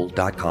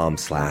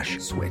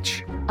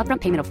 MintMobile.com/switch.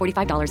 Upfront payment of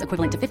 $45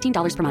 equivalent to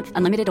 $15 per month.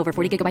 Unlimited over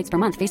 40 gigabytes per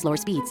month. Face lower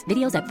speeds.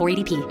 Videos at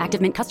 480p.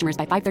 Active Mint customers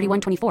by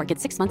 531.24 get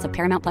 6 months of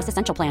Paramount Plus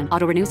Essential Plan.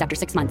 Auto renews after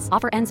 6 months.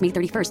 Offer ends May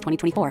 31st,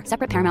 2024.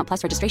 Separate Paramount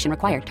Plus registration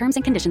required. Terms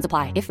and conditions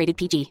apply if rated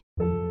PG.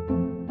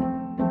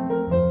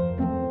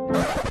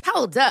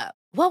 Hold up.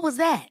 What was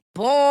that?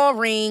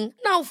 Boring.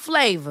 No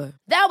flavor.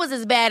 That was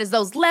as bad as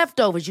those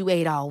leftovers you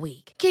ate all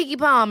week. Keke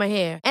Palmer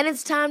here, and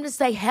it's time to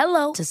say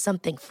hello to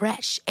something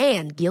fresh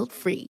and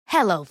guilt-free.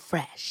 Hello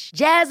Fresh.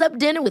 Jazz up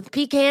dinner with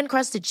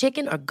pecan-crusted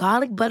chicken or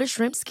garlic butter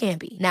shrimp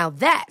scampi. Now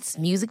that's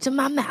music to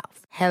my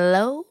mouth.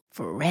 Hello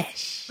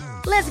Fresh.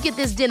 Let's get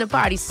this dinner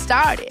party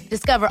started.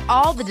 Discover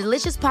all the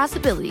delicious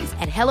possibilities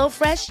at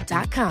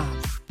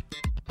hellofresh.com.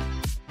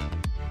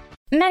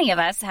 Many of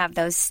us have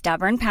those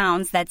stubborn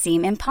pounds that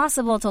seem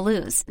impossible to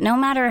lose, no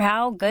matter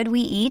how good we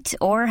eat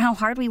or how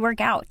hard we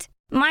work out.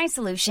 My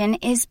solution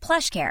is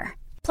PlushCare.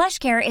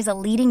 PlushCare is a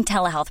leading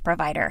telehealth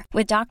provider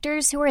with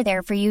doctors who are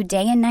there for you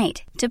day and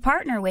night to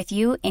partner with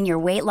you in your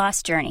weight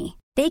loss journey.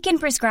 They can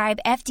prescribe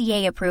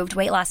FDA-approved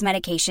weight loss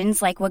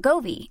medications like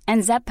Wegovy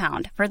and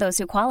Zepbound for those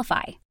who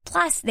qualify.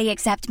 Plus, they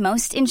accept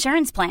most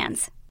insurance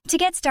plans. To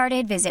get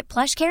started, visit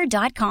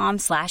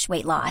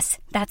plushcare.com/weightloss.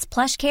 That's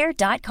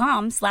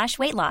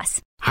plushcare.com/weightloss.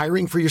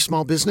 Hiring for your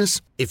small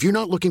business? If you're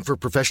not looking for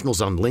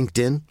professionals on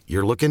LinkedIn,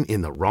 you're looking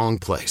in the wrong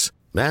place.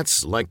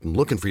 That's like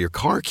looking for your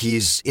car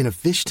keys in a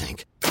fish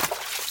tank.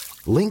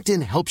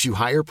 LinkedIn helps you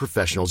hire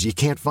professionals you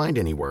can't find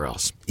anywhere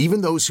else,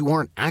 even those who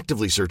aren't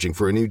actively searching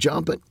for a new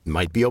job but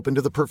might be open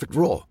to the perfect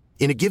role.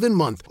 In a given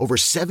month, over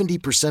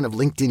 70% of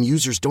LinkedIn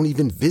users don't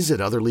even visit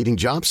other leading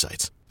job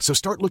sites. So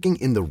start looking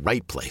in the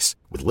right place.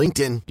 With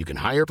LinkedIn, you can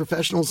hire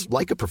professionals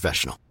like a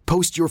professional.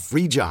 Post your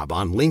free job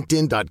on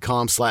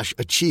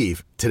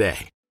linkedin.com/achieve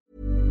today.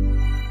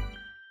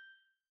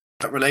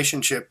 That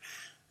relationship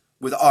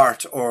with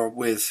art or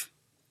with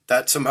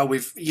that somehow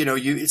we've,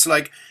 it's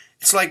like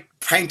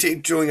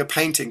painting, drawing a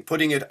painting,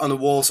 putting it on a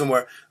wall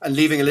somewhere and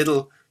leaving a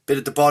little bit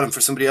at the bottom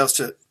for somebody else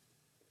to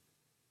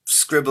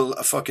scribble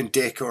a fucking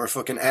dick or a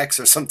fucking X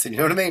or something. You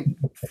know what I mean?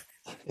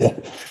 Yeah.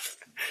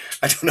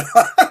 I don't know.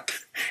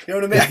 You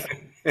know what I mean?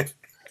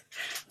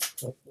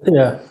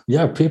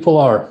 Yeah. People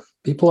are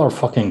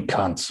fucking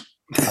cunts.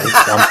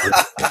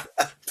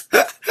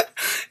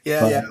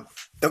 Yeah.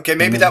 Okay,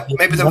 maybe that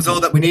was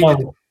all that we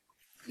needed.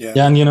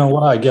 Yeah, and you know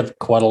what? I get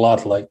quite a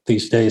lot like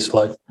these days.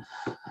 Like,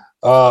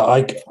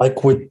 I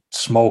quit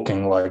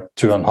smoking like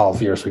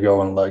 2.5 years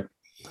ago, and like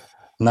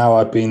now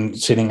I've been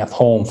sitting at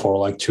home for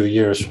like 2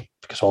 years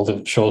because all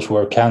the shows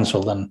were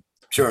canceled. And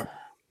sure.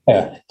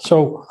 Yeah,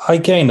 so I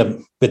gained a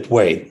bit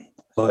weight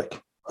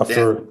like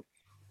after,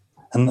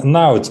 and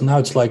now it's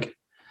like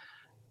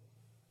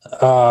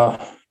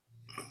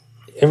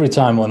every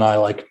time when I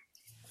like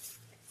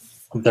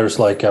there's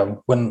like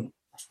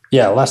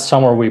last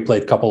summer we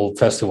played a couple of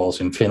festivals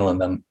in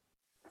Finland, and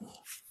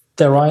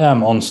there I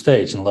am on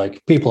stage, and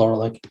like people are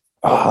like,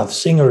 the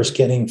singer is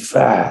getting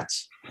fat,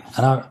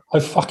 and I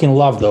fucking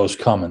love those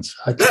comments.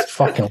 I just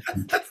fucking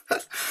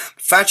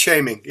fat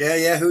shaming.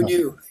 Yeah. Who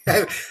knew?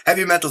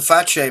 Heavy metal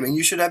fat shaming.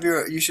 You should have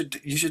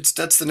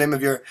that's the name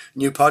of your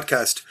new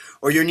podcast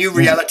or your new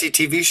reality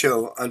TV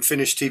show on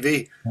Finnish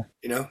TV.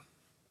 You know.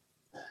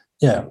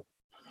 Yeah.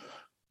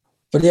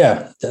 But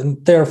yeah,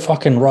 they're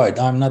fucking right.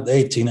 I'm not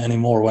 18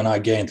 anymore when I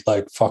gained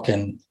like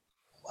fucking,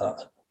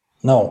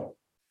 no.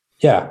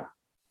 Yeah.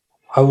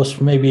 I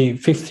was maybe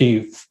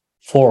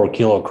 54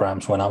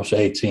 kilograms when I was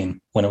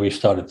 18, when we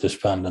started this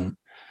band. And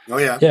oh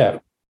yeah. Yeah.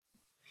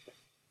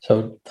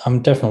 So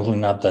I'm definitely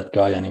not that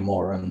guy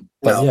anymore.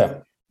 But yeah.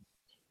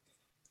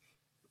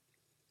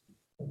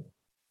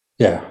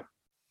 Yeah.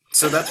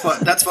 So that's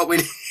what we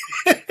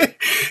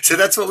so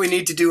that's what we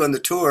need to do on the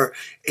tour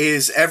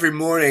is every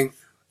morning,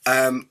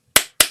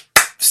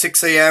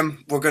 6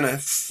 a.m. we're gonna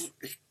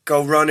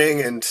go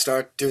running and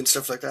start doing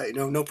stuff like that.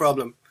 No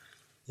problem.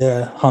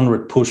 Yeah,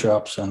 100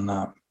 push-ups and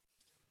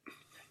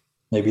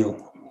maybe a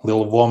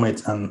little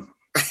vomit and.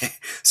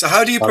 So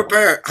how do you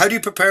prepare? How do you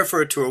prepare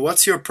for a tour?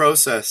 What's your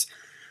process?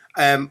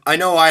 I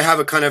know I have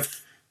a kind of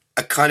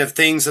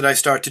things that I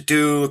start to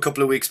do a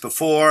couple of weeks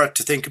before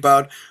to think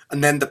about,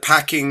 and then the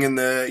packing and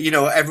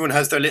everyone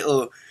has their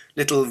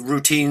little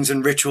routines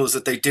and rituals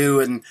that they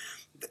do and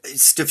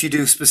stuff you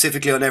do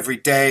specifically on every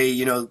day,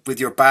 with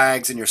your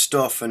bags and your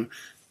stuff and,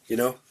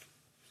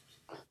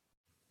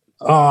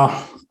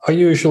 I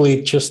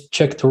usually just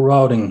check the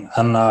routing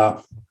and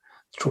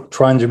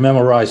trying to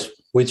memorize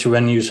which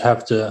venues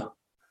have the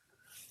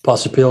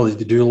possibility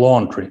to do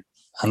laundry.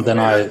 And then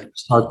I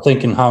start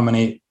thinking how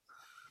many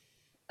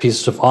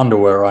pieces of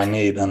underwear I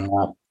need. And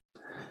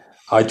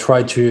I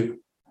try to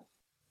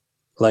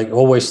like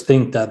always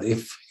think that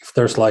if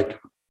there's like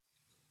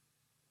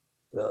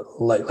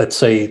like let's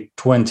say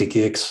 20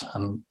 gigs,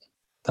 and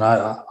then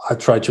I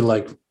try to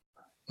like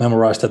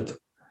memorize that.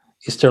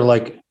 Is there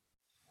like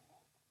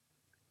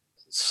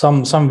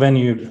some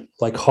venue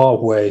like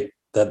halfway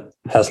that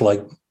has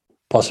like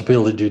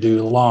possibility to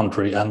do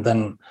laundry, and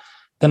then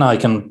I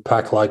can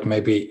pack like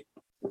maybe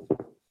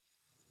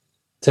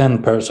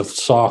 10 pairs of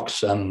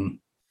socks and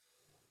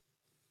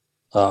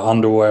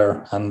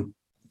underwear and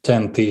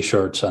 10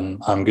 t-shirts,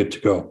 and I'm good to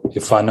go.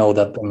 If I know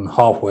that in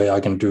halfway I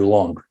can do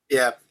laundry.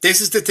 Yeah,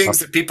 this is the things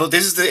that people.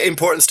 This is the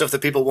important stuff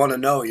that people want to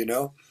know. You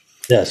know.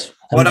 Yes,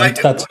 and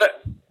that's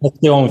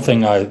the only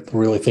thing I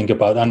really think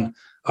about, and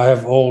I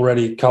have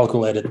already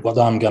calculated what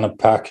I'm gonna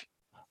pack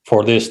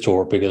for this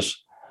tour, because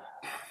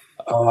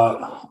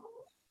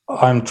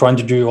I'm trying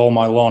to do all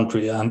my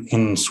laundry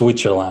in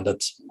Switzerland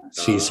at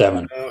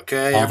C7.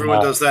 Okay,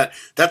 everyone does that.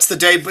 That's the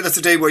day. But that's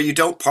the day where you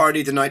don't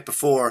party the night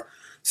before,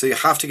 so you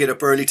have to get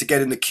up early to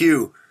get in the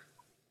queue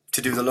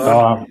to do the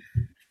laundry.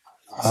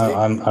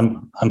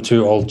 I'm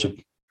too old to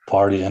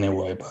party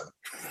anyway,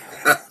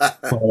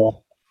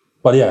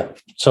 but yeah.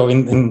 So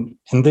in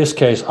this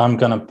case, I'm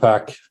gonna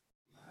pack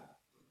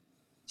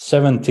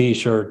 7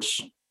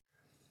 t-shirts,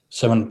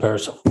 7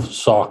 pairs of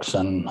socks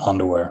and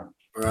underwear.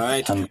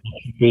 Right. And that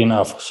should be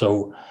enough.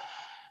 So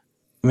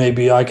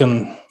maybe I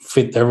can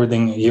fit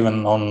everything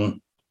even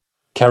on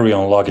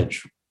carry-on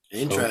luggage.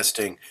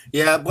 Interesting. So,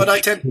 yeah, what I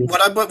tend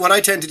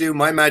to do,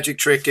 my magic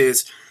trick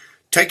is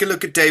take a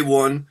look at day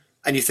one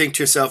and you think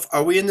to yourself,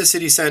 are we in the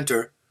city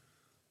centre?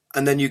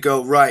 And then you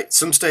go, right,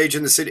 some stage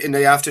in the city in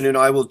the afternoon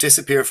I will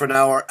disappear for an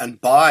hour and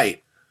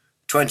buy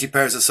 20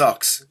 pairs of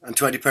socks and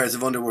 20 pairs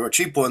of underwear,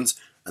 cheap ones,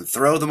 and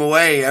throw them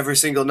away every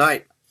single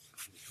night.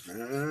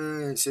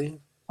 See?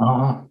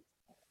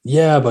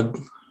 Yeah, but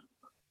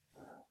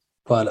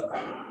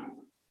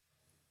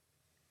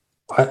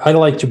I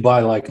like to buy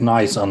like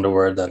nice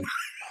underwear that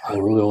I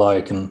really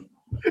like, and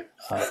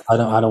I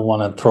don't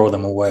want to throw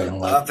them away. And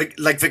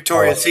like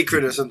Victoria's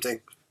Secret or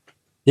something.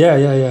 Yeah.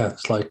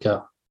 It's like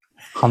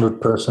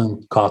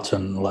 100%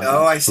 cotton. Like,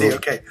 I see.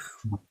 Okay.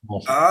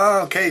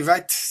 Oh, okay.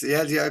 Right.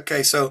 Yeah.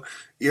 Okay. So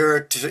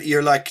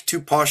you're like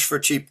too posh for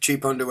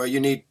cheap underwear. You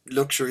need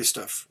luxury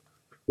stuff.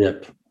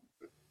 Yep.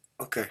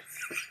 Okay.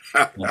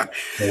 Yeah.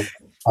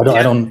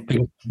 I don't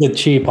get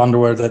cheap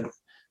underwear that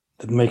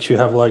makes you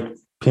have like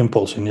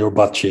pimples in your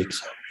butt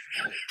cheeks.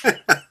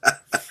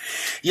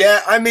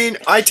 Yeah, I mean,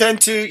 I tend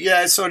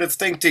to sort of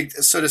think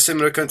sort of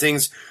similar kind of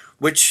things,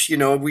 which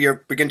we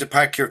begin to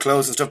pack your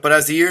clothes and stuff. But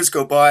as the years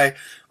go by,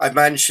 I've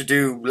managed to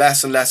do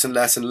less and less and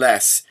less and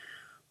less.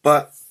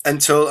 But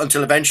until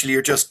eventually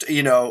you're just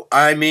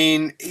I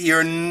mean,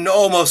 you're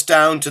almost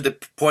down to the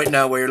point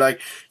now where you're like,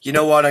 you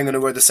know what, I'm going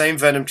to wear the same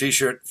Venom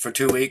t-shirt for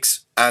 2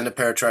 weeks and a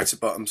pair of tracksuit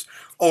bottoms,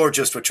 or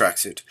just a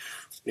tracksuit.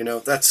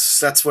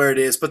 That's where it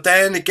is. But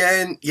then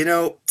again,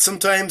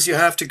 sometimes you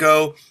have to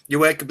go. You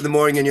wake up in the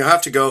morning and you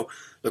have to go.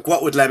 Look,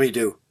 what would Lemmy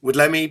do? Would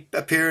Lemmy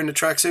appear in a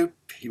tracksuit?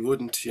 He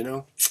wouldn't,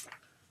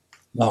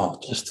 No,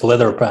 just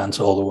leather pants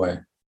all the way.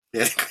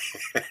 Yeah.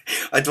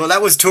 Well,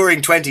 that was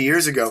touring 20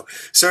 years ago.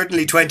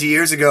 Certainly 20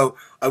 years ago,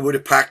 I would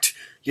have packed,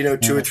 2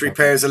 or 3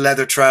 pairs of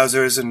leather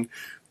trousers and,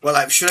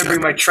 should I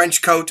bring my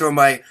trench coat or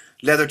my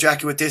leather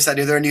jacket with this, that, and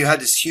the other? And you had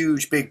this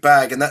huge, big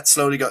bag, and that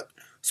slowly got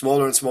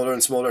smaller and smaller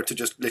and smaller to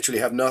just literally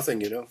have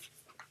nothing,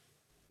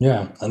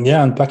 Yeah,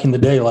 and back in the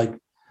day, like,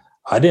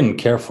 I didn't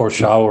care for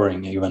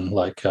showering even,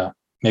 like,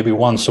 maybe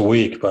once a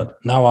week, but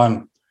now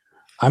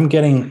I'm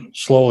getting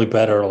slowly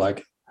better.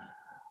 Like,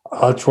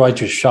 I'll try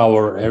to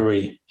shower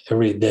every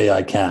day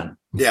I can.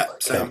 Yeah,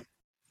 like, same.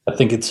 I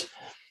think it's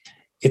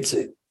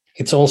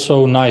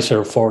also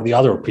nicer for the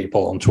other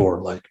people on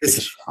tour, like,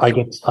 because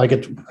I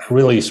get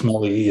really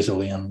smelly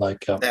easily, and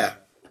like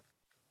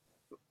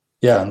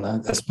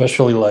and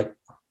especially like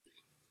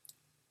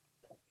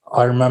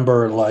I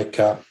remember like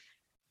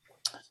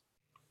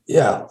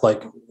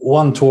like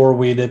one tour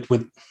we did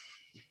with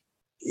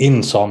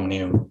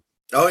Insomnium.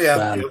 Oh yeah,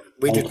 band.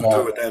 we did a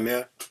tour with them.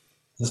 Yeah,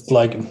 it's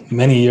like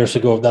many years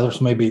ago. That was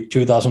maybe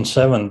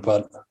 2007,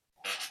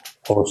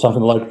 or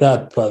something like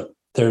that. But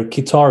their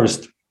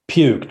guitarist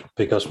puked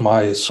because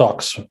my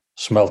socks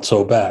smelled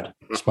so bad.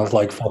 It smelled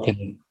like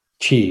fucking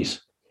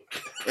cheese.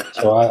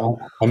 So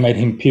I made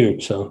him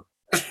puke. So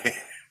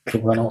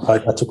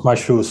I took my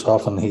shoes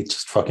off and he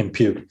just fucking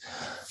puked.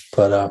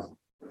 But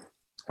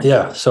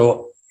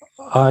so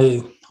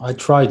I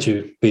try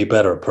to be a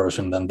better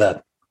person than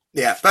that.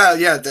 Yeah, well,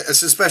 yeah,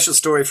 it's a special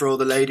story for all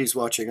the ladies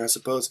watching, I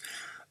suppose.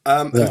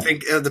 I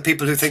think the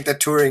people who think that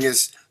touring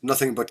is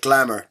nothing but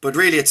glamour, but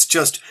really it's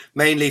just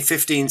mainly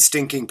 15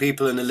 stinking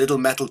people in a little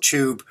metal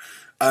tube,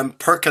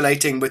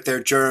 percolating with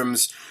their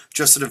germs,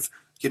 just sort of,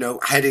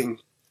 heading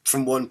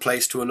from one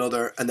place to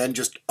another, and then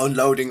just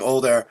unloading all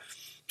their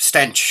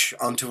stench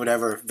onto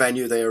whatever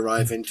venue they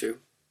arrive into.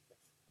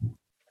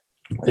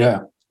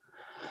 Yeah,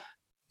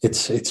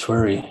 it's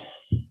very,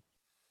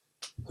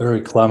 very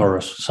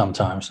glamorous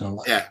sometimes. And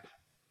yeah.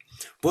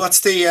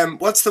 What's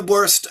the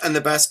worst and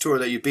the best tour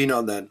that you've been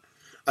on then?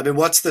 I mean,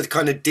 what's the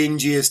kind of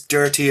dingiest,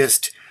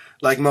 dirtiest,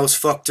 like most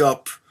fucked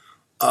up,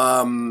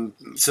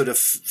 sort of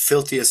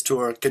filthiest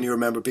tour can you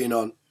remember being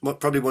on?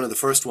 Probably one of the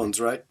first ones,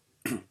 right?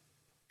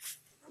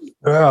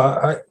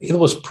 It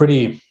was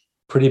pretty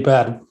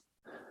bad.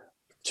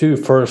 2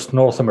 first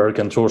North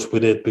American tours we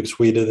did, because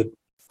we did it.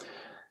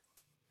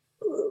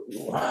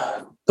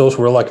 Those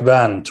were like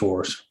van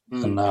tours,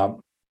 and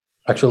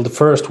actually the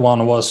first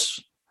one was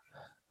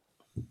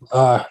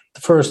the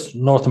first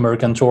North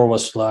American tour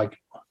was like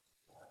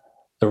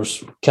there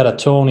was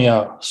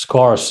Catatonia,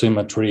 Scar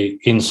Symmetry,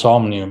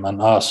 Insomnium,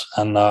 and us,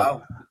 and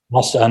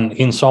us and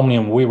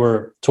Insomnium. We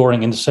were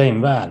touring in the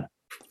same van.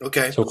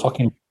 Okay. So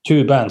fucking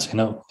 2 bands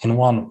in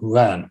one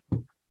van.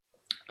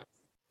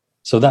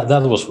 So that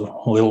was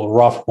a little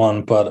rough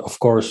one, but of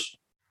course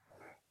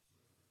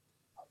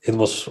it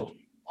was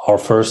our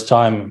first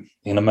time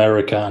in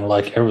America, and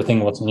like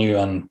everything was new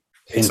and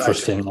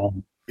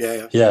interesting.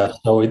 Yeah.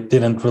 So it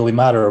didn't really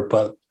matter,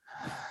 but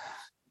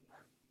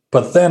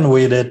then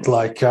we did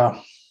like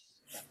the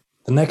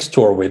next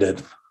tour we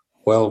did.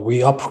 Well, we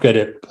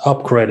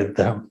upgraded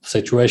the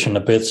situation a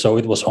bit, so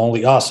it was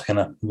only us in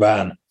a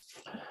van.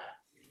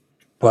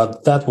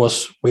 But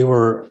we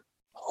were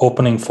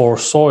opening for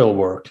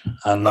Soilwork,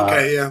 and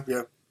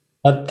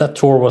that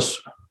tour was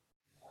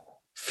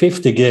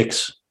 50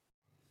 gigs,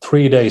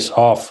 3 days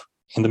off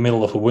in the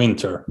middle of the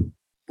winter.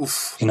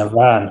 Oof. In a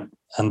van,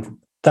 and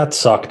that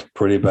sucked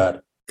pretty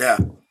bad. Yeah.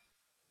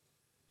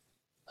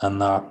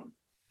 And that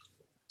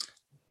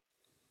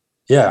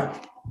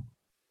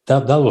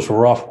was a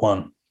rough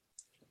one.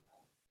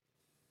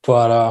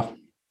 But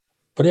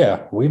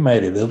yeah, we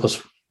made it. It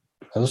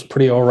was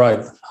pretty all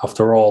right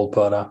after all,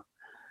 but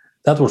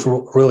that was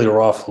really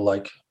rough,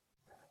 like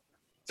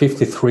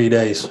 53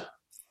 days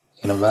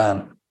in a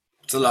van.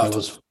 It's a lot. It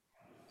was,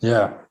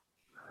 yeah.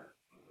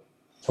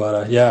 But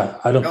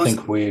I don't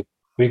think we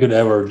could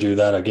ever do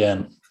that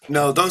again.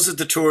 No, those are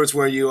the tours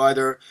where you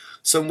either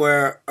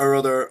somewhere or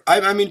other.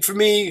 I mean, for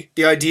me,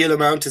 the ideal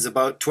amount is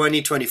about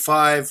 20,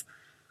 25,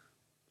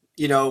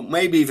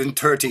 maybe even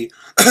 30.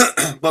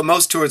 But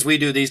most tours we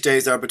do these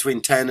days are between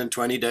 10 and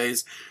 20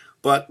 days.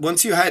 But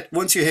once you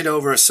hit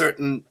over a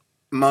certain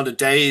amount of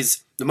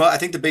days, I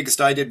think the biggest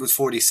I did was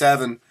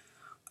 47.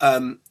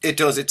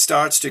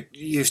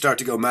 You start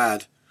to go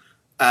mad.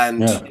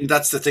 And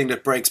that's the thing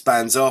that breaks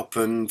bands up,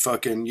 and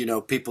fucking,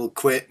 people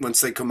quit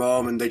once they come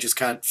home and they just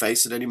can't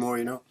face it anymore,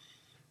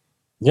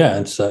 Yeah,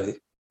 it's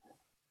it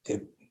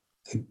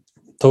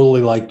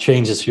totally like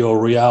changes your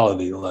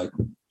reality. Like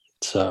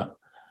it's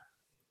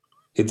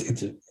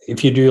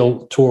if you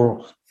do a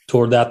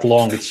tour that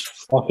long, it's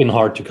fucking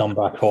hard to come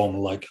back home,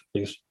 like,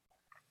 because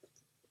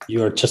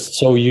you're just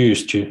so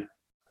used to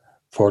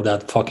for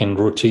that fucking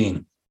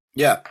routine.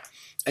 Yeah.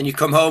 And you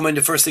come home and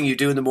the first thing you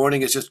do in the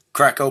morning is just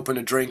crack open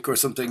a drink or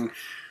something.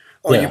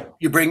 Or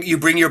you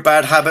bring your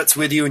bad habits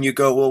with you and you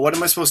go, well, what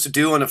am I supposed to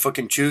do on a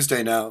fucking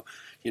Tuesday now?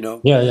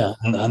 Yeah.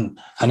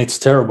 And it's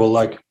terrible.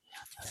 Like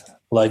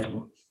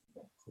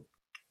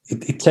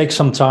it takes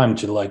some time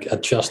to like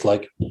adjust,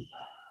 like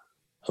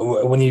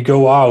when you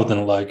go out,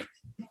 and like,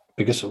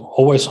 because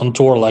always on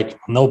tour, like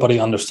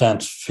nobody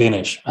understands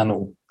Finnish,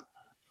 and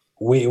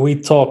we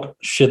talk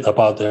shit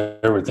about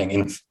everything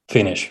in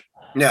Finnish.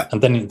 Yeah,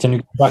 and then you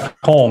go back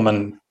home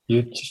and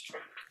you just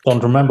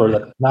don't remember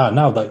that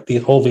now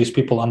that all these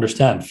people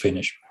understand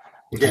Finnish,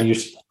 and you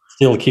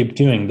still keep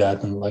doing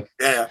that, and like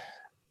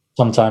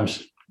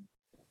sometimes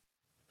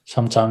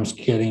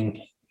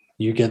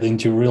you get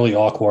into really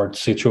awkward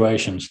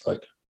situations,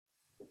 like.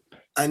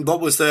 And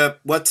what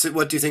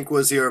do you think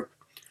was your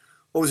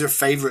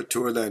favorite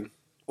tour then,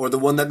 or the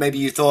one that maybe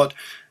you thought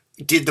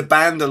did the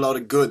band a lot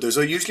of good? There's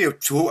usually a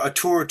tour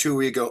or two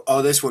where you go,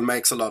 oh, this one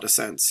makes a lot of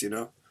sense,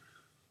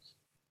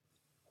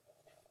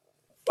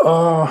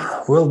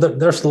 Well,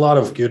 there's a lot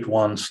of good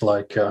ones,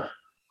 like,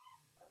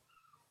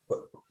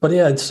 but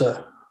yeah, it's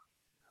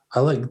I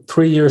like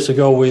 3 years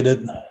ago we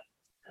did.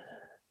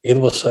 It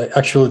was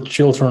actually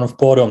Children of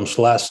Bodom's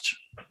last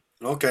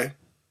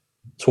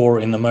tour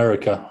in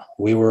America.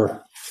 We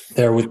were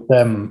there with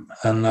them,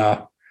 and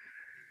that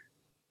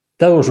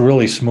was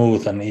really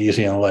smooth and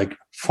easy, and like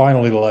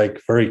finally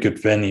like very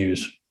good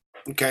venues.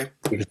 Okay,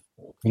 because,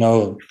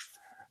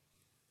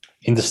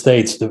 in the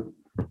States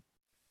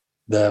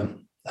the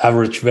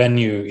average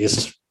venue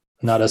is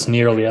not as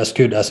nearly as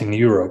good as in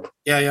Europe.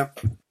 Yeah.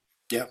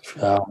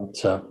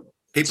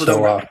 People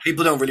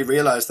don't really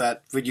realize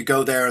that when you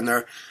go there and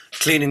they're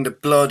cleaning the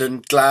blood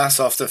and glass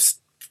off the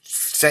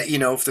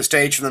the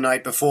stage from the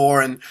night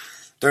before, and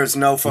there's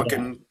no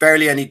fucking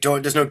barely any door.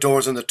 There's no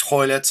doors on the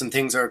toilets, and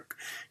things are.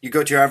 You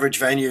go to your average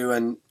venue,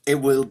 and it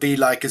will be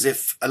like as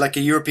if like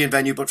a European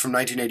venue, but from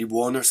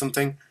 1981 or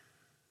something.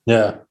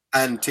 Yeah.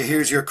 And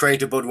here's your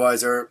crate of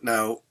Budweiser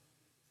now.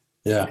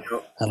 Yeah,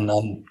 and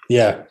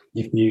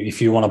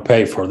if you want to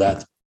pay for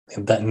that,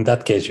 in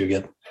that case you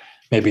get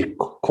maybe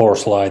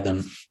Coors Light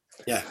and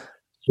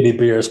shitty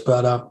beers,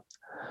 but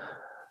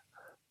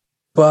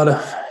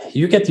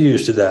you get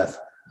used to that,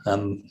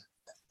 and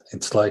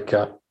it's like,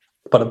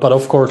 but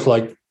of course,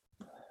 like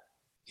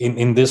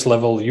in this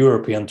level,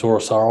 European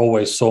tours are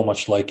always so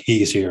much like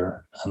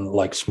easier and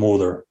like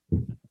smoother.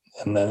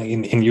 and then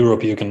in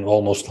Europe you can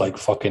almost like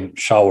fucking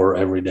shower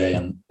every day,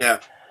 and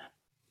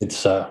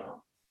it's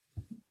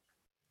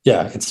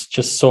it's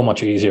just so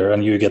much easier,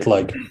 and you get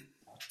like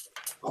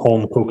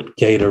home cooked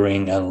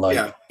catering and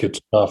like good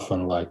stuff,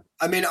 and like.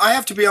 I mean, I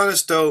have to be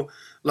honest though.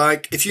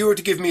 Like, if you were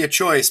to give me a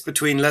choice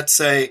between, let's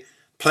say,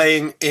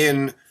 playing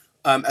in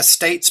a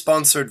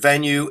state-sponsored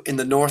venue in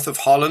the north of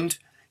Holland,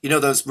 you know,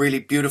 those really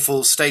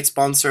beautiful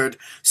state-sponsored,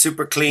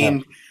 super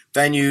clean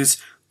venues,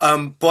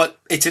 but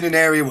it's in an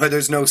area where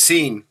there's no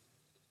scene,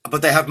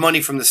 but they have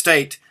money from the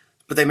state,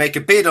 but they make a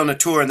bid on a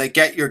tour and they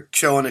get your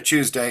show on a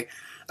Tuesday,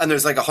 and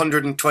there's like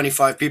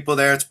 125 people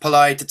there. It's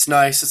polite, it's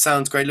nice, it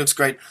sounds great, looks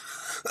great.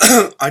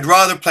 I'd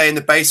rather play in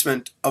the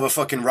basement of a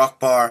fucking rock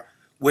bar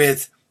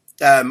with,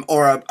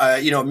 or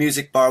a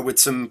music bar with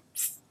some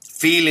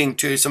feeling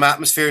to, some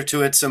atmosphere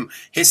to it, some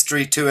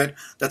history to it,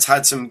 that's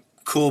had some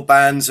cool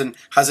bands and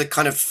has a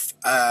kind of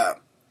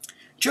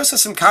just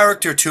has some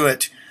character to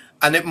it,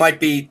 and it might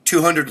be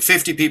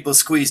 250 people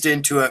squeezed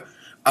into a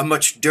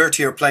much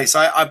dirtier place.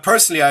 I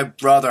personally,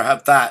 I'd rather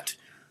have that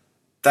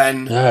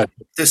than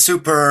the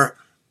super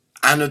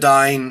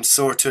anodyne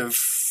sort of,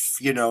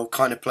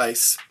 kind of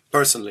place,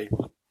 personally.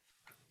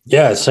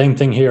 Yeah, same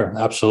thing here.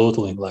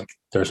 Absolutely. Like,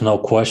 there's no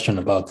question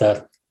about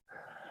that.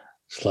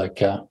 It's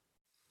like,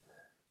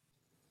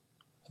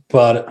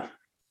 but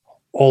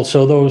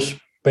also those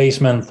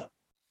basement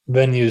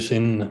venues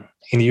in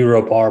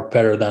Europe are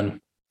better than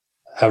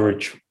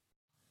average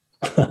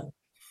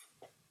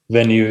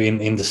venue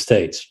in the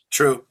States.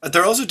 True.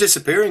 They're also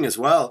disappearing as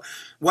well.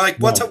 Like,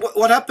 what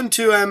happened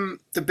to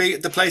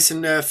the place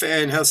in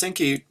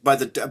Helsinki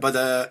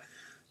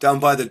down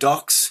by the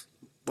docks?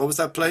 What was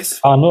that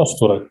place?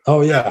 Nostura.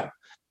 Oh yeah,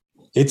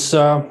 it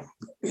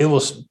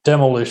was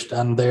demolished,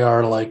 and they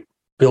are like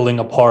building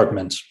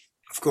apartments.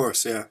 Of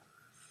course, yeah.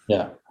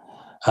 Yeah,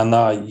 and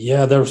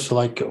there's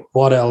like,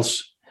 what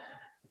else?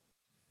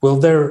 Well,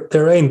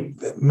 there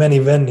ain't many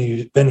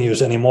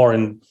venues anymore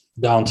in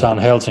downtown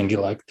Helsinki.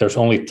 Like, there's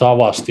only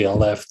Tavastia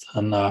left,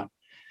 and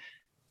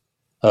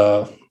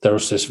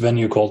there's this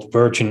venue called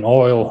Virgin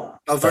Oil.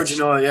 Oh,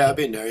 Virgin Oil, yeah, I've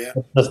been there, yeah.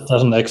 That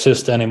doesn't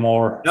exist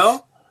anymore.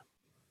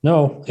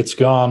 No, it's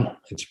gone.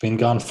 It's been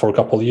gone for a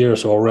couple of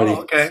years already.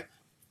 Oh, okay.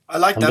 I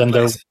like that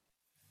place.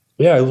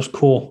 It was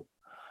cool.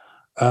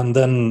 And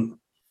then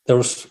there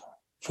was,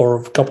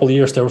 for a couple of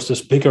years, there was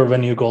this bigger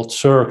venue called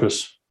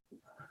Circus.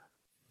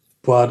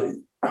 But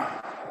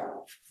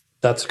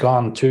that's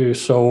gone too.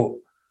 So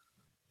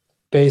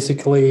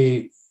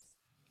basically,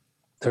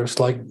 there's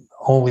like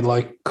only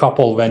like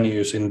couple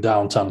venues in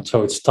downtown.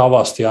 So it's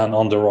Tavastia and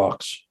On the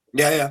Rocks.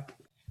 Yeah.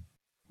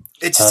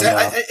 It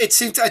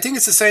seems. I think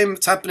it's the same.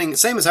 It's happening.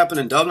 Same as happened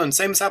in Dublin.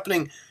 Same as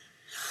happening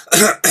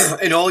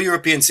in all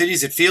European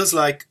cities. It feels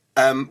like.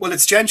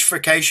 It's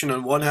gentrification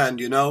on one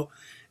hand.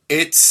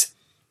 It's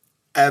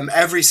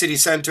every city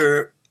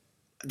centre.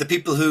 The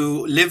people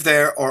who live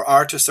there, or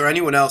artists, or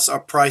anyone else, are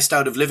priced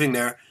out of living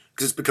there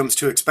because it becomes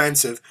too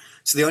expensive.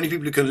 So the only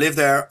people who can live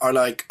there are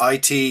like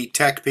IT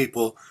tech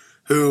people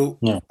who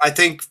I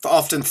think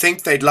often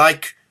think they'd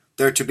like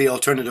there to be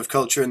alternative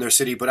culture in their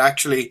city, but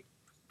actually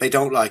they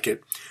don't like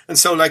it. And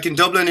so, like in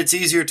Dublin, it's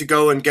easier to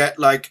go and get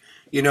like,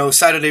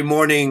 Saturday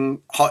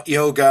morning hot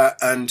yoga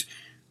and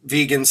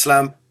vegan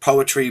slam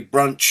poetry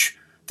brunch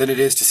than it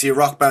is to see a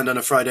rock band on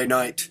a Friday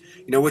night,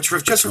 which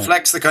just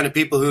reflects the kind of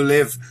people who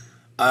live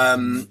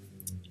in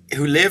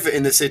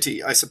the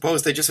city. I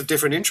suppose they just have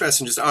different interests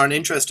and just aren't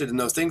interested in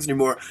those things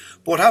anymore.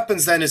 But what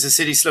happens then is the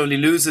city slowly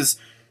loses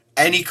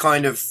any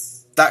kind of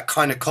that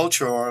kind of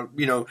culture, or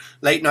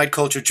late night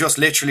culture just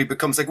literally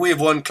becomes like, we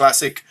have one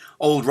classic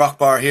old rock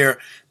bar here.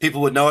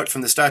 People would know it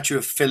from the statue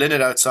of Phil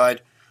Lynott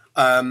outside.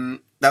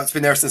 That's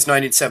been there since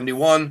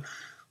 1971.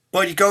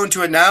 But you go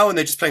into it now and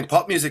they're just playing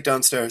pop music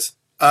downstairs.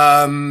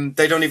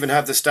 They don't even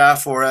have the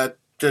staff, or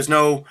there's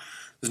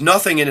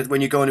nothing in it when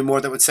you go anymore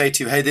that would say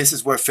to you, hey, this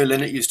is where Phil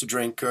Lynott used to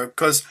drink.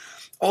 Because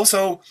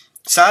also,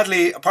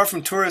 sadly, apart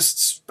from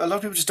tourists, a lot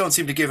of people just don't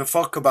seem to give a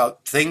fuck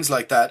about things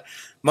like that.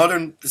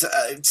 Modern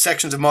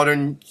sections of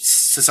modern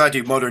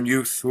society, modern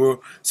youth,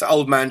 who so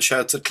old man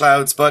shouts at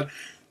clouds, but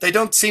they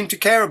don't seem to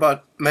care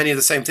about many of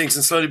the same things.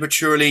 And slowly but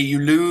surely, you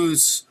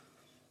lose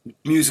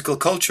musical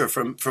culture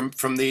from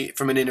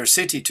an inner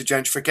city to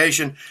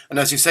gentrification. And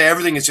as you say,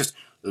 everything is just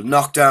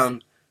knocked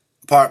down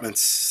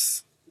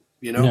apartments.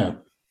 Yeah.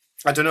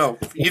 I don't know.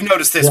 You've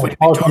noticed this when you've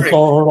been touring.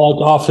 Or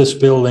like office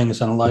buildings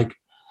and like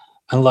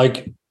I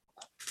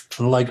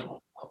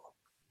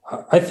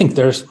think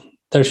there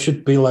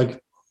should be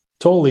like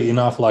totally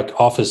enough like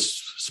office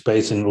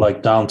space in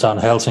like downtown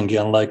Helsinki,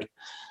 and like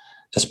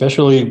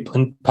especially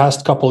in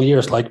past couple of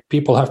years, like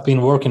people have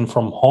been working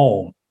from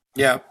home.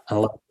 Yeah.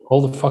 And like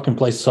all the fucking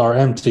places are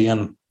empty,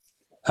 and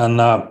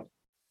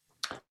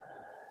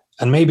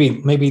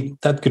maybe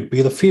that could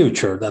be the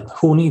future. That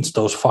who needs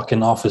those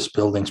fucking office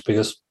buildings,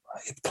 because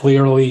it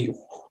clearly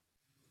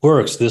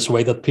works this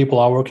way, that people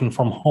are working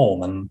from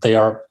home and they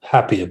are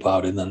happy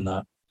about it. And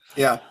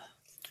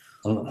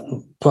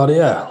but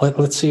yeah,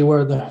 let's see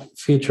where the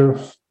future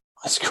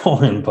is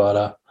going.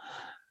 But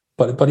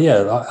but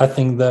yeah, I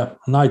think the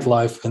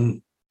nightlife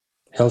in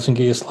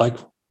Helsinki is like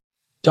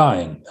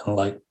dying, and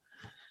like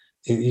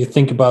you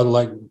think about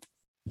like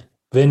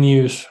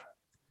venues.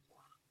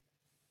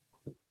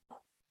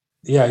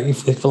 Yeah,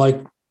 if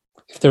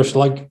there's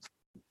like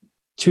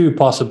 2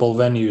 possible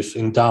venues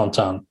in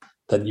downtown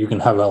that you can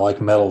have a like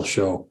metal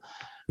show,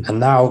 and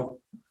now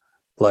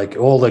like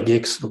all the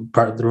gigs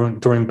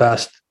during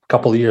past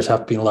couple of years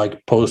have been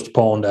like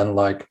postponed, and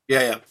like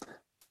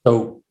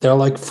so they're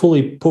like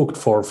fully booked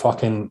for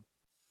fucking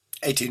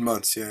 18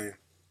 months.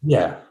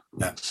 Yeah.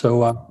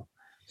 So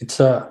it's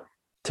a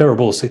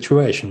terrible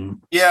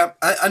situation. Yeah,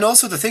 and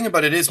also the thing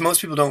about it is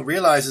most people don't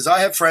realize is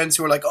I have friends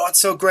who are like, oh, it's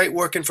so great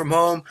working from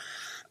home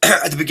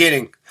at the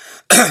beginning.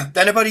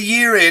 Then about a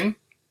year and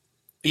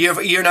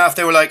a half,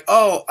 they were like,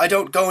 oh, I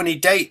don't go any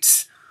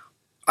dates.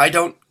 I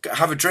don't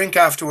have a drink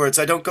afterwards.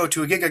 I don't go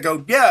to a gig. I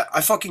go, yeah,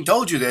 I fucking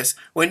told you this.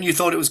 When you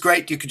thought it was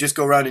great, you could just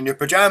go around in your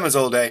pajamas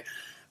all day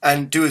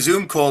and do a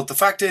Zoom call. The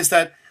fact is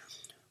that,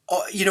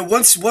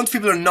 once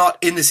people are not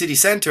in the city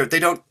centre, they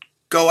don't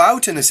go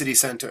out in the city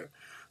centre.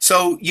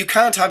 So you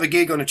can't have a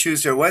gig on a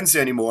Tuesday or Wednesday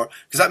anymore,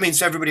 because that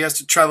means everybody has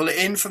to travel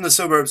in from the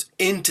suburbs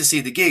in to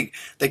see the gig.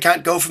 They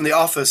can't go from the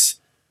office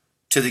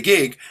to the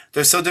gig.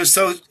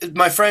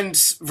 My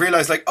friends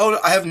realize like, oh,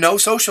 I have no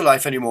social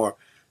life anymore.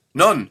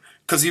 None.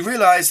 Because you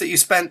realize that you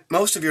spent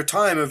most of your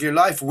time of your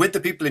life with the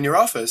people in your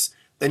office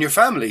than your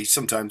family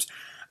sometimes.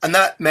 And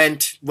that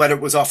meant whether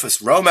it was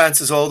office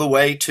romances all the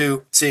way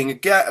to seeing a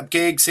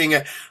gig, seeing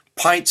a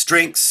pints,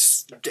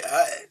 drinks,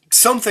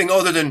 something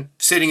other than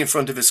sitting in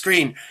front of a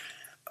screen.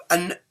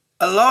 And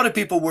a lot of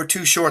people were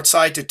too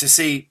short-sighted to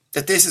see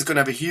that this is going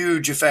to have a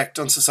huge effect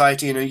on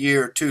society in a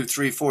year, 2,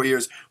 3, 4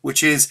 years,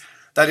 which is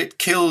that it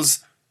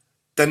kills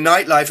the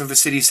nightlife of a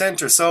city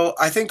centre. So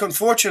I think,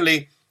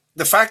 unfortunately,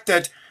 the fact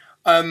that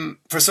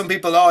for some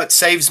people, it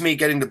saves me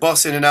getting the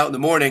bus in and out in the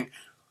morning,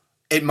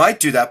 it might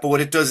do that, but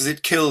what it does is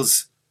it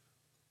kills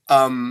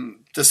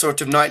the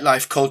sort of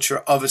nightlife culture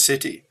of a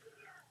city.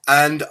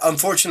 And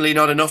unfortunately,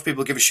 not enough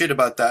people give a shit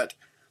about that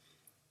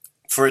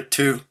for it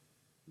to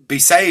be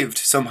saved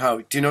somehow.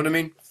 Do you know what I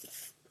mean?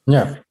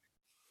 Yeah.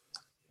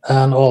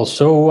 And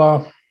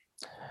also,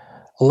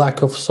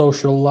 lack of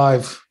social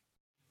life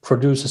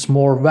produces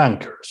more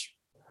wankers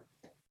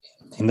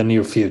in the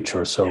near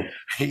future. So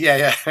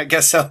yeah, I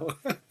guess so.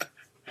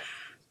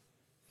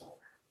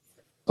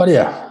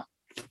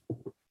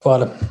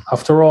 But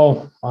after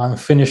all, I'm a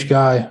Finnish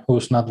guy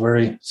who's not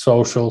very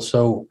social.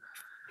 So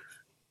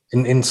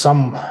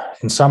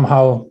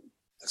somehow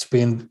it's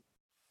been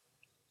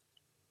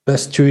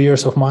best 2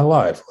 years of my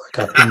life. Like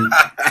I've been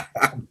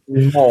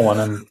known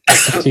and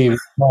TV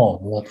known.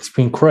 Like, it's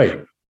been great.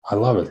 I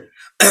love it.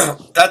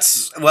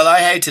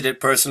 I hated it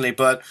personally,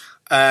 but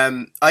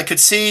I could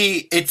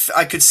see it.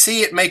 I could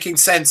see it making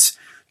sense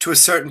to a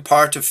certain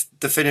part of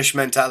the Finnish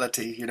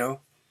mentality.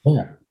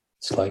 Yeah,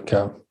 it's like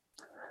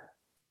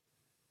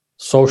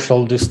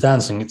social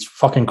distancing. It's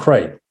fucking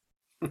great.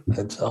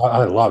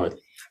 I love it.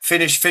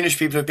 Finnish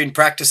people have been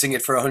practicing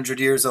it for 100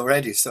 years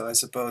already, so I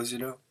suppose.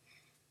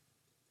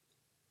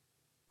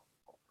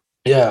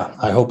 Yeah,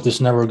 I hope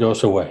this never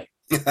goes away.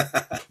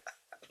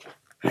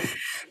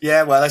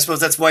 Yeah, well, I suppose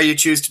that's why you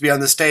choose to be on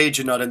the stage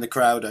and not in the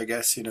crowd, I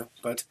guess,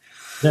 But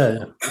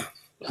yeah.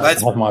 I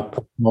have my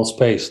personal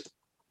space.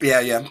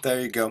 Yeah, there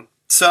you go.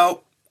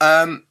 So,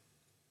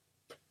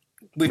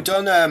 we've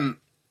done.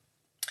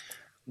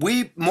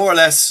 We more or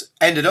less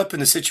ended up in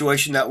the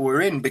situation that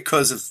we're in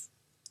because of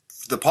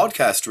the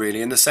podcast,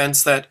 really, in the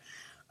sense that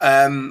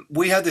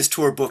we had this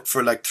tour booked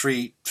for like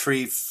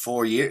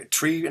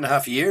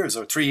 3.5 years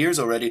or 3 years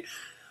already.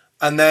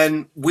 And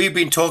then we've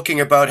been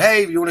talking about,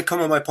 hey, you want to come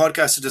on my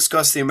podcast to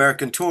discuss the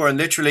American tour? And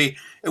literally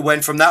it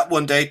went from that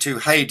one day to,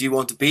 hey, do you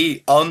want to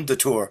be on the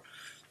tour?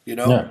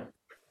 Yeah.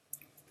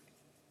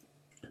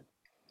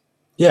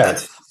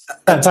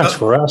 Thanks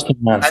for asking,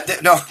 man.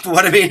 No,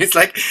 what I mean is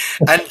like,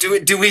 and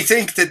do we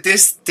think that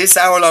this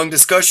hour-long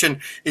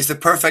discussion is the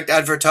perfect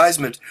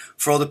advertisement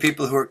for all the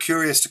people who are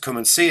curious to come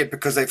and see it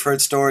because they've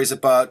heard stories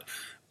about,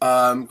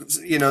 how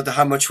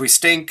much we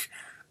stink,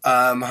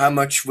 how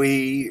much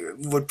we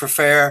would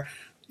prefer,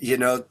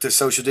 the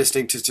social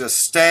distancing to just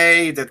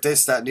stay, that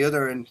this, that, and the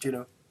other, and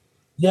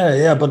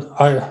Yeah, but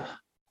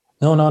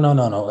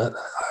no.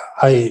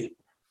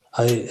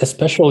 I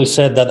especially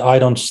said that I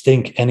don't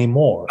stink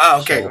anymore.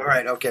 Okay, so, all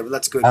right, okay, well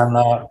that's good.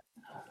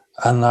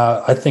 And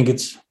I think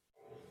it's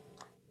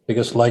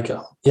because I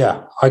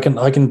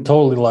can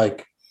totally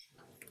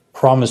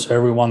promise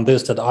everyone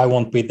this, that I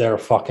won't be there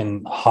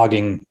fucking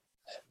hugging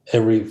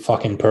every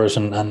fucking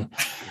person, and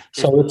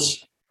so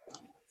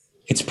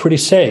it's pretty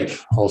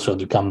safe also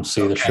to come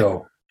see the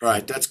show.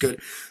 Right, that's good.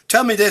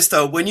 Tell me this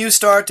though, when you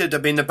started, I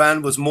mean, the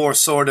band was more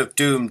sort of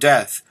doom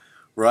death,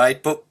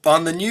 right? But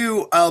on the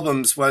new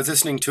albums, while I was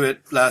listening to it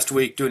last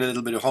week, doing a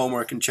little bit of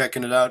homework and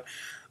checking it out,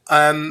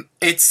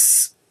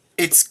 it's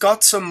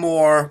got some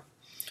more,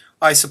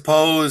 I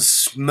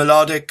suppose,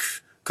 melodic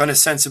kind of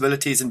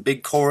sensibilities and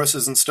big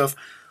choruses and stuff.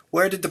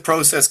 Where did the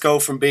process go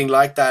from being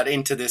like that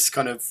into this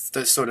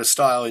sort of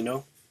style,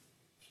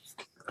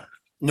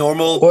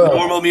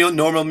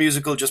 Normal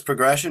musical, just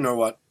progression, or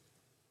what?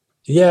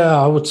 Yeah,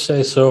 I would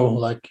say so.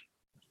 Like,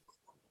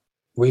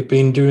 we've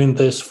been doing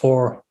this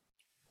for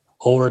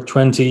over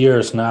 20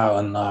 years now,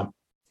 and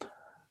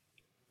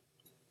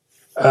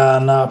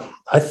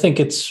I think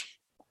it's,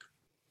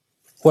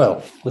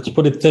 well, let's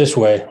put it this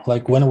way.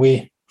 Like,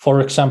 for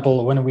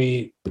example, when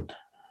we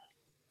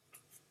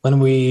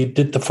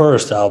did the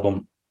first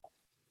album,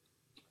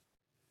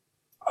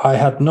 I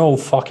had no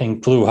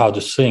fucking clue how to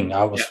sing.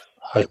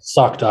 I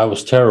sucked. I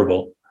was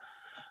terrible.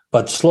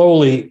 But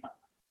slowly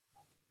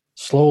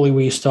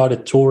we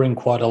started touring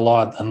quite a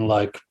lot, and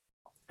like,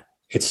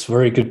 it's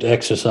very good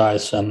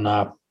exercise. And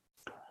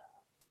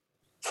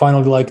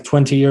finally, like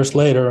 20 years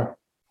later,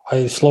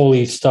 I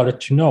slowly started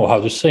to know how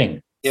to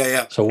sing.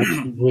 Yeah. So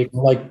we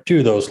like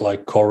do those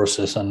like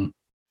choruses,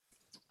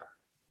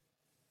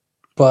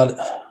 but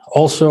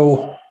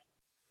also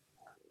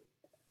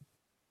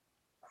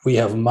we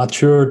have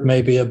matured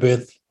maybe a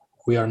bit.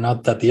 We are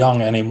not that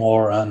young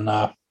anymore, and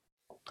I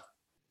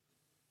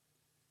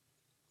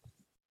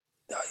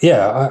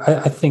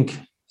think it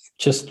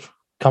just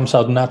comes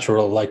out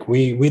natural. Like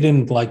we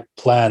didn't like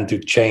plan to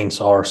change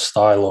our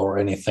style or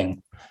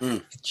anything.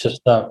 It's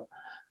just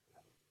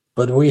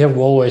but we have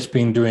always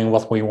been doing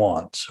what we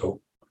want. So,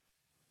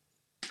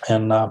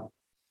 and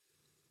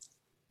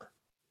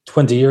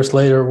 20 years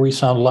later, we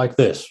sound like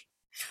this.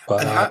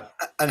 But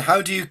and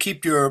how do you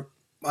keep your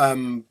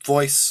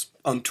voice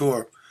on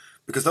tour?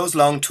 Because those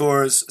long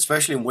tours,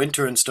 especially in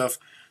winter and stuff,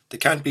 they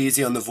can't be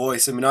easy on the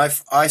voice. I mean,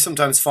 I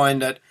sometimes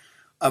find that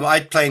I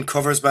play in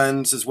covers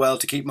bands as well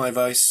to keep my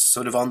voice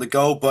sort of on the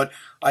go, but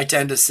I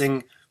tend to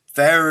sing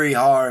very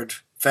hard,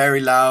 very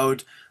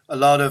loud, a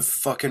lot of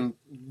fucking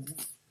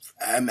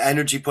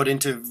energy put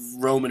into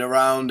roaming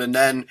around. And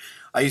then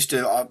I used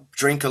to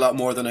drink a lot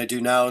more than I do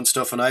now and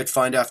stuff, and I'd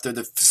find after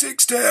the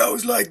 6 day I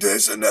was like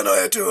this, and then I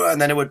had to, and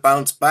then it would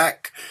bounce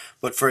back.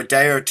 But for a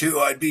day or two,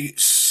 I'd be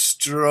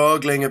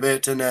struggling a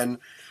bit, and then,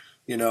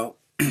 you know,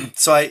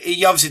 so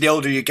obviously the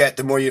older you get,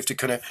 the more you have to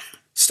kind of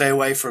stay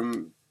away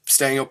from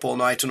staying up all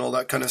night and all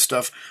that kind of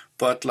stuff.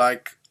 But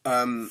like,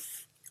 I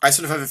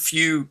sort of have a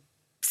few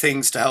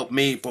things to help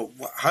me, but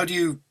how do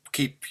you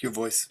keep your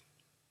voice?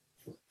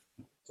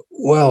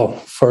 Well,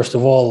 first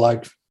of all,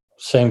 like,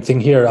 same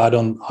thing here. I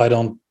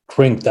don't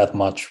drink that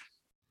much.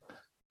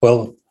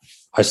 Well,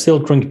 I still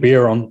drink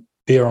beer on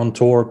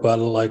tour, but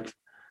like,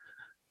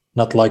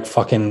 not like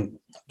fucking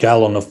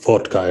gallon of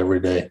vodka every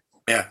day.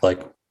 Yeah.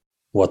 Like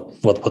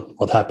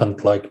what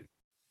happened like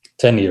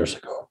 10 years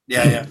ago.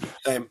 Yeah.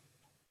 Same.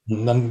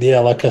 And then,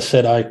 like I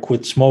said, I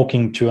quit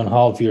smoking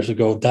 2.5 years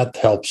ago. That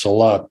helps a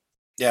lot.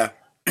 Yeah.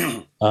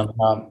 And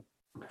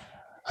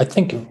I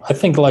think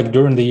like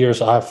during the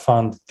years I've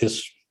found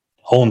this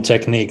own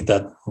technique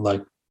that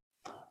like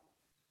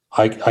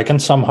I can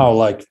somehow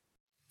like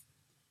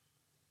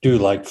do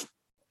like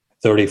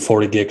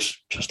 30-40 gigs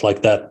just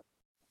like that.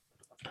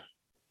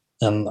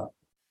 And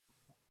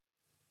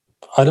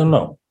I don't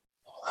know.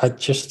 I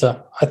just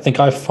I think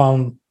I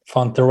found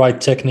the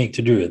right technique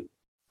to do it.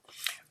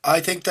 I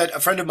think that a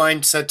friend of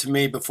mine said to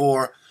me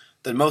before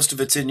that most of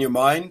it's in your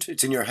mind,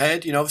 it's in your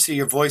head. You know, obviously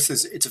your voice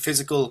it's a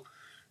physical,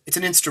 it's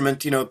an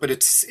instrument, you know, but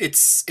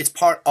it's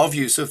part of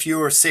you. So if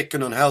you are sick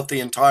and unhealthy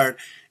and tired,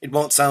 it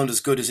won't sound as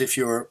good as if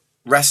you're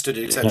rested,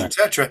 etc.,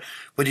 etc.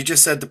 But he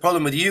just said the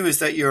problem with you is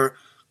that you're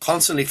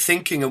constantly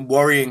thinking and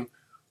worrying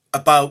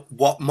about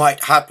what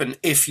might happen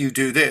if you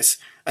do this.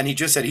 And he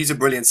just said, he's a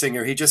brilliant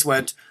singer. He just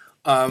went,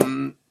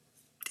 I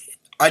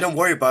don't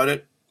worry about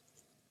it,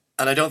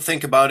 and I don't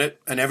think about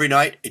it, and every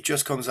night it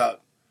just comes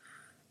out.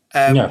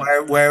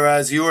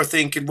 Whereas you're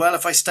thinking, well,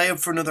 if I stay up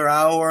for another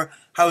hour,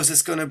 how is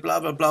this going to blah,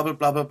 blah, blah, blah,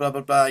 blah, blah, blah,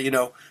 blah, blah, you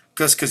know,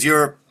 because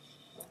you're,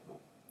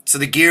 so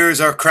the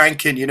gears are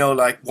cranking, you know,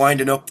 like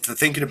winding up to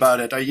thinking about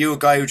it. Are you a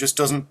guy who just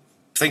doesn't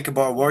think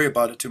about or worry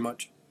about it too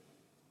much?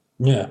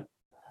 Yeah.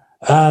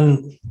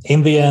 And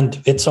in the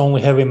end, it's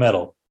only heavy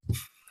metal.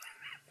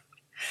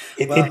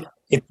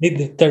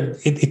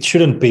 It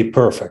shouldn't be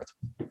perfect.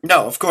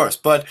 No, of course.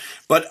 But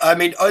I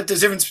mean, there's a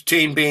difference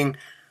between being,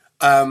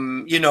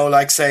 you know,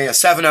 like say a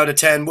 7 out of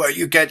 10 where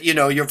you get, you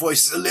know, your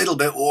voice is a little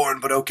bit worn,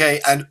 but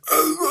okay. And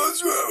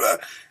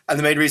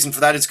the main reason for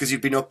that is because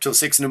you've been up till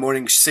 6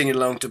 a.m. singing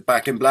along to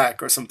Back in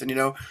Black or something, you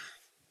know.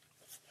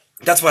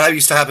 That's what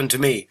used to happen to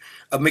me.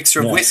 A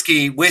mixture of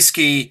whiskey,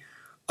 you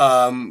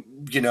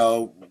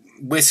know,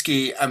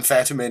 whiskey,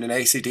 amphetamine, and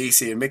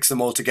AC/DC, and mix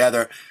them all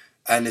together.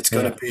 And it's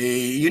going to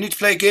be, you need to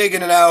play a gig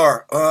in an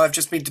hour. Oh, I've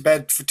just been to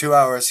bed for 2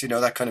 hours, you know,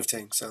 that kind of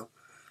thing. So,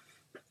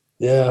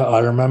 yeah, I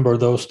remember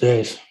those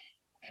days.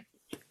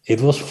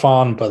 It was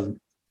fun, but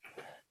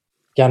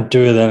can't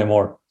do it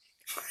anymore.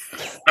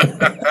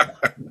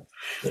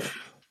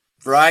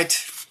 Right.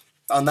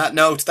 On that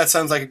note, that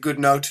sounds like a good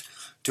note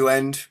to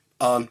end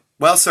on.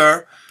 Well,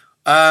 sir,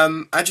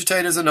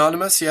 Agitators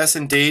Anonymous, yes,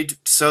 indeed.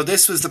 So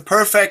this was the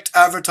perfect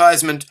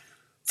advertisement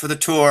for the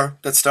tour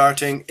that's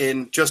starting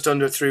in just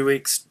under 3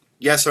 weeks.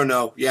 Yes or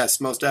no? Yes,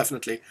 most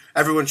definitely.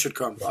 Everyone should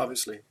come,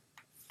 obviously.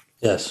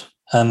 Yes,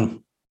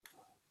 and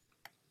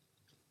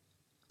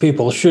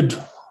people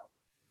should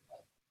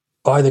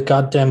buy the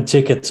goddamn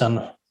tickets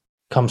and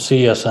come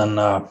see us, and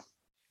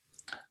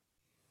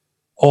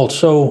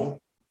also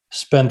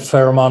spend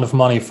fair amount of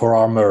money for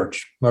our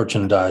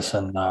merchandise,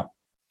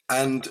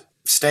 and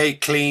stay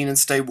clean and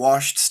stay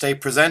washed, stay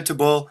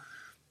presentable.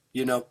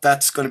 You know,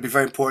 that's going to be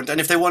very important.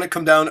 And if they want to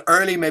come down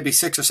early, maybe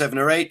 6 or 7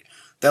 or 8,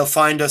 they'll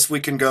find us.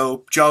 We can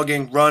go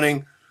jogging,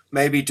 running,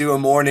 maybe do a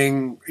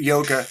morning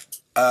yoga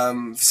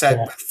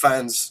set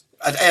fans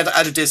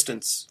at a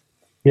distance.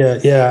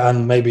 Yeah,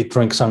 and maybe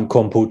drink some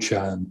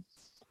kombucha and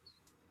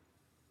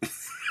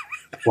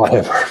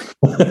whatever.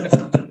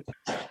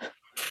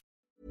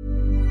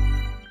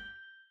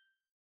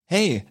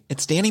 Hey,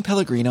 it's Danny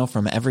Pellegrino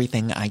from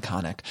Everything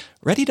Iconic.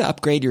 Ready to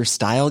upgrade your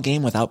style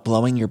game without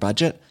blowing your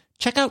budget?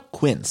 Check out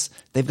Quince.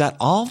 They've got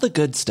all the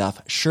good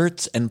stuff,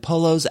 shirts and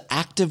polos,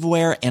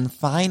 activewear, and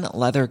fine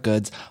leather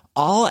goods,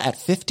 all at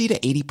 50 to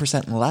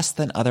 80% less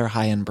than other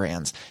high-end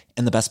brands.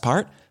 And the best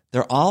part?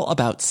 They're all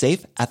about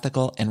safe,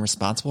 ethical, and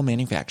responsible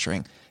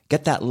manufacturing.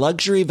 Get that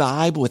luxury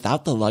vibe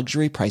without the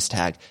luxury price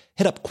tag.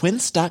 Hit up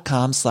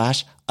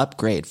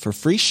quince.com/upgrade for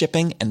free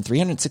shipping and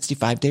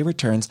 365-day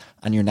returns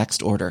on your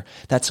next order.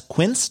 That's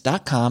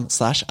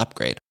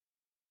quince.com/upgrade.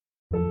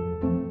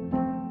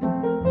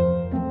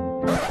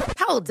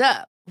 Hold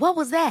up. What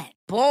was that?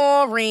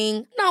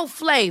 Boring. No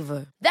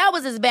flavor. That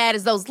was as bad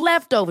as those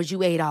leftovers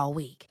you ate all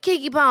week.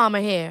 Keke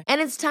Palmer here.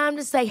 And it's time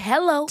to say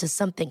hello to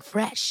something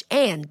fresh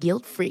and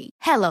guilt-free.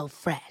 Hello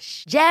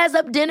Fresh. Jazz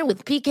up dinner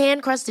with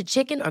pecan-crusted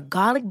chicken or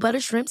garlic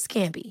butter shrimp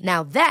scampi.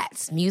 Now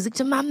that's music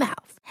to my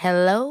mouth.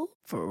 Hello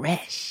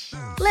Fresh.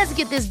 Let's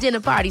get this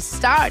dinner party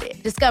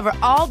started. Discover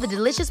all the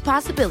delicious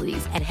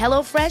possibilities at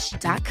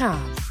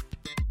HelloFresh.com.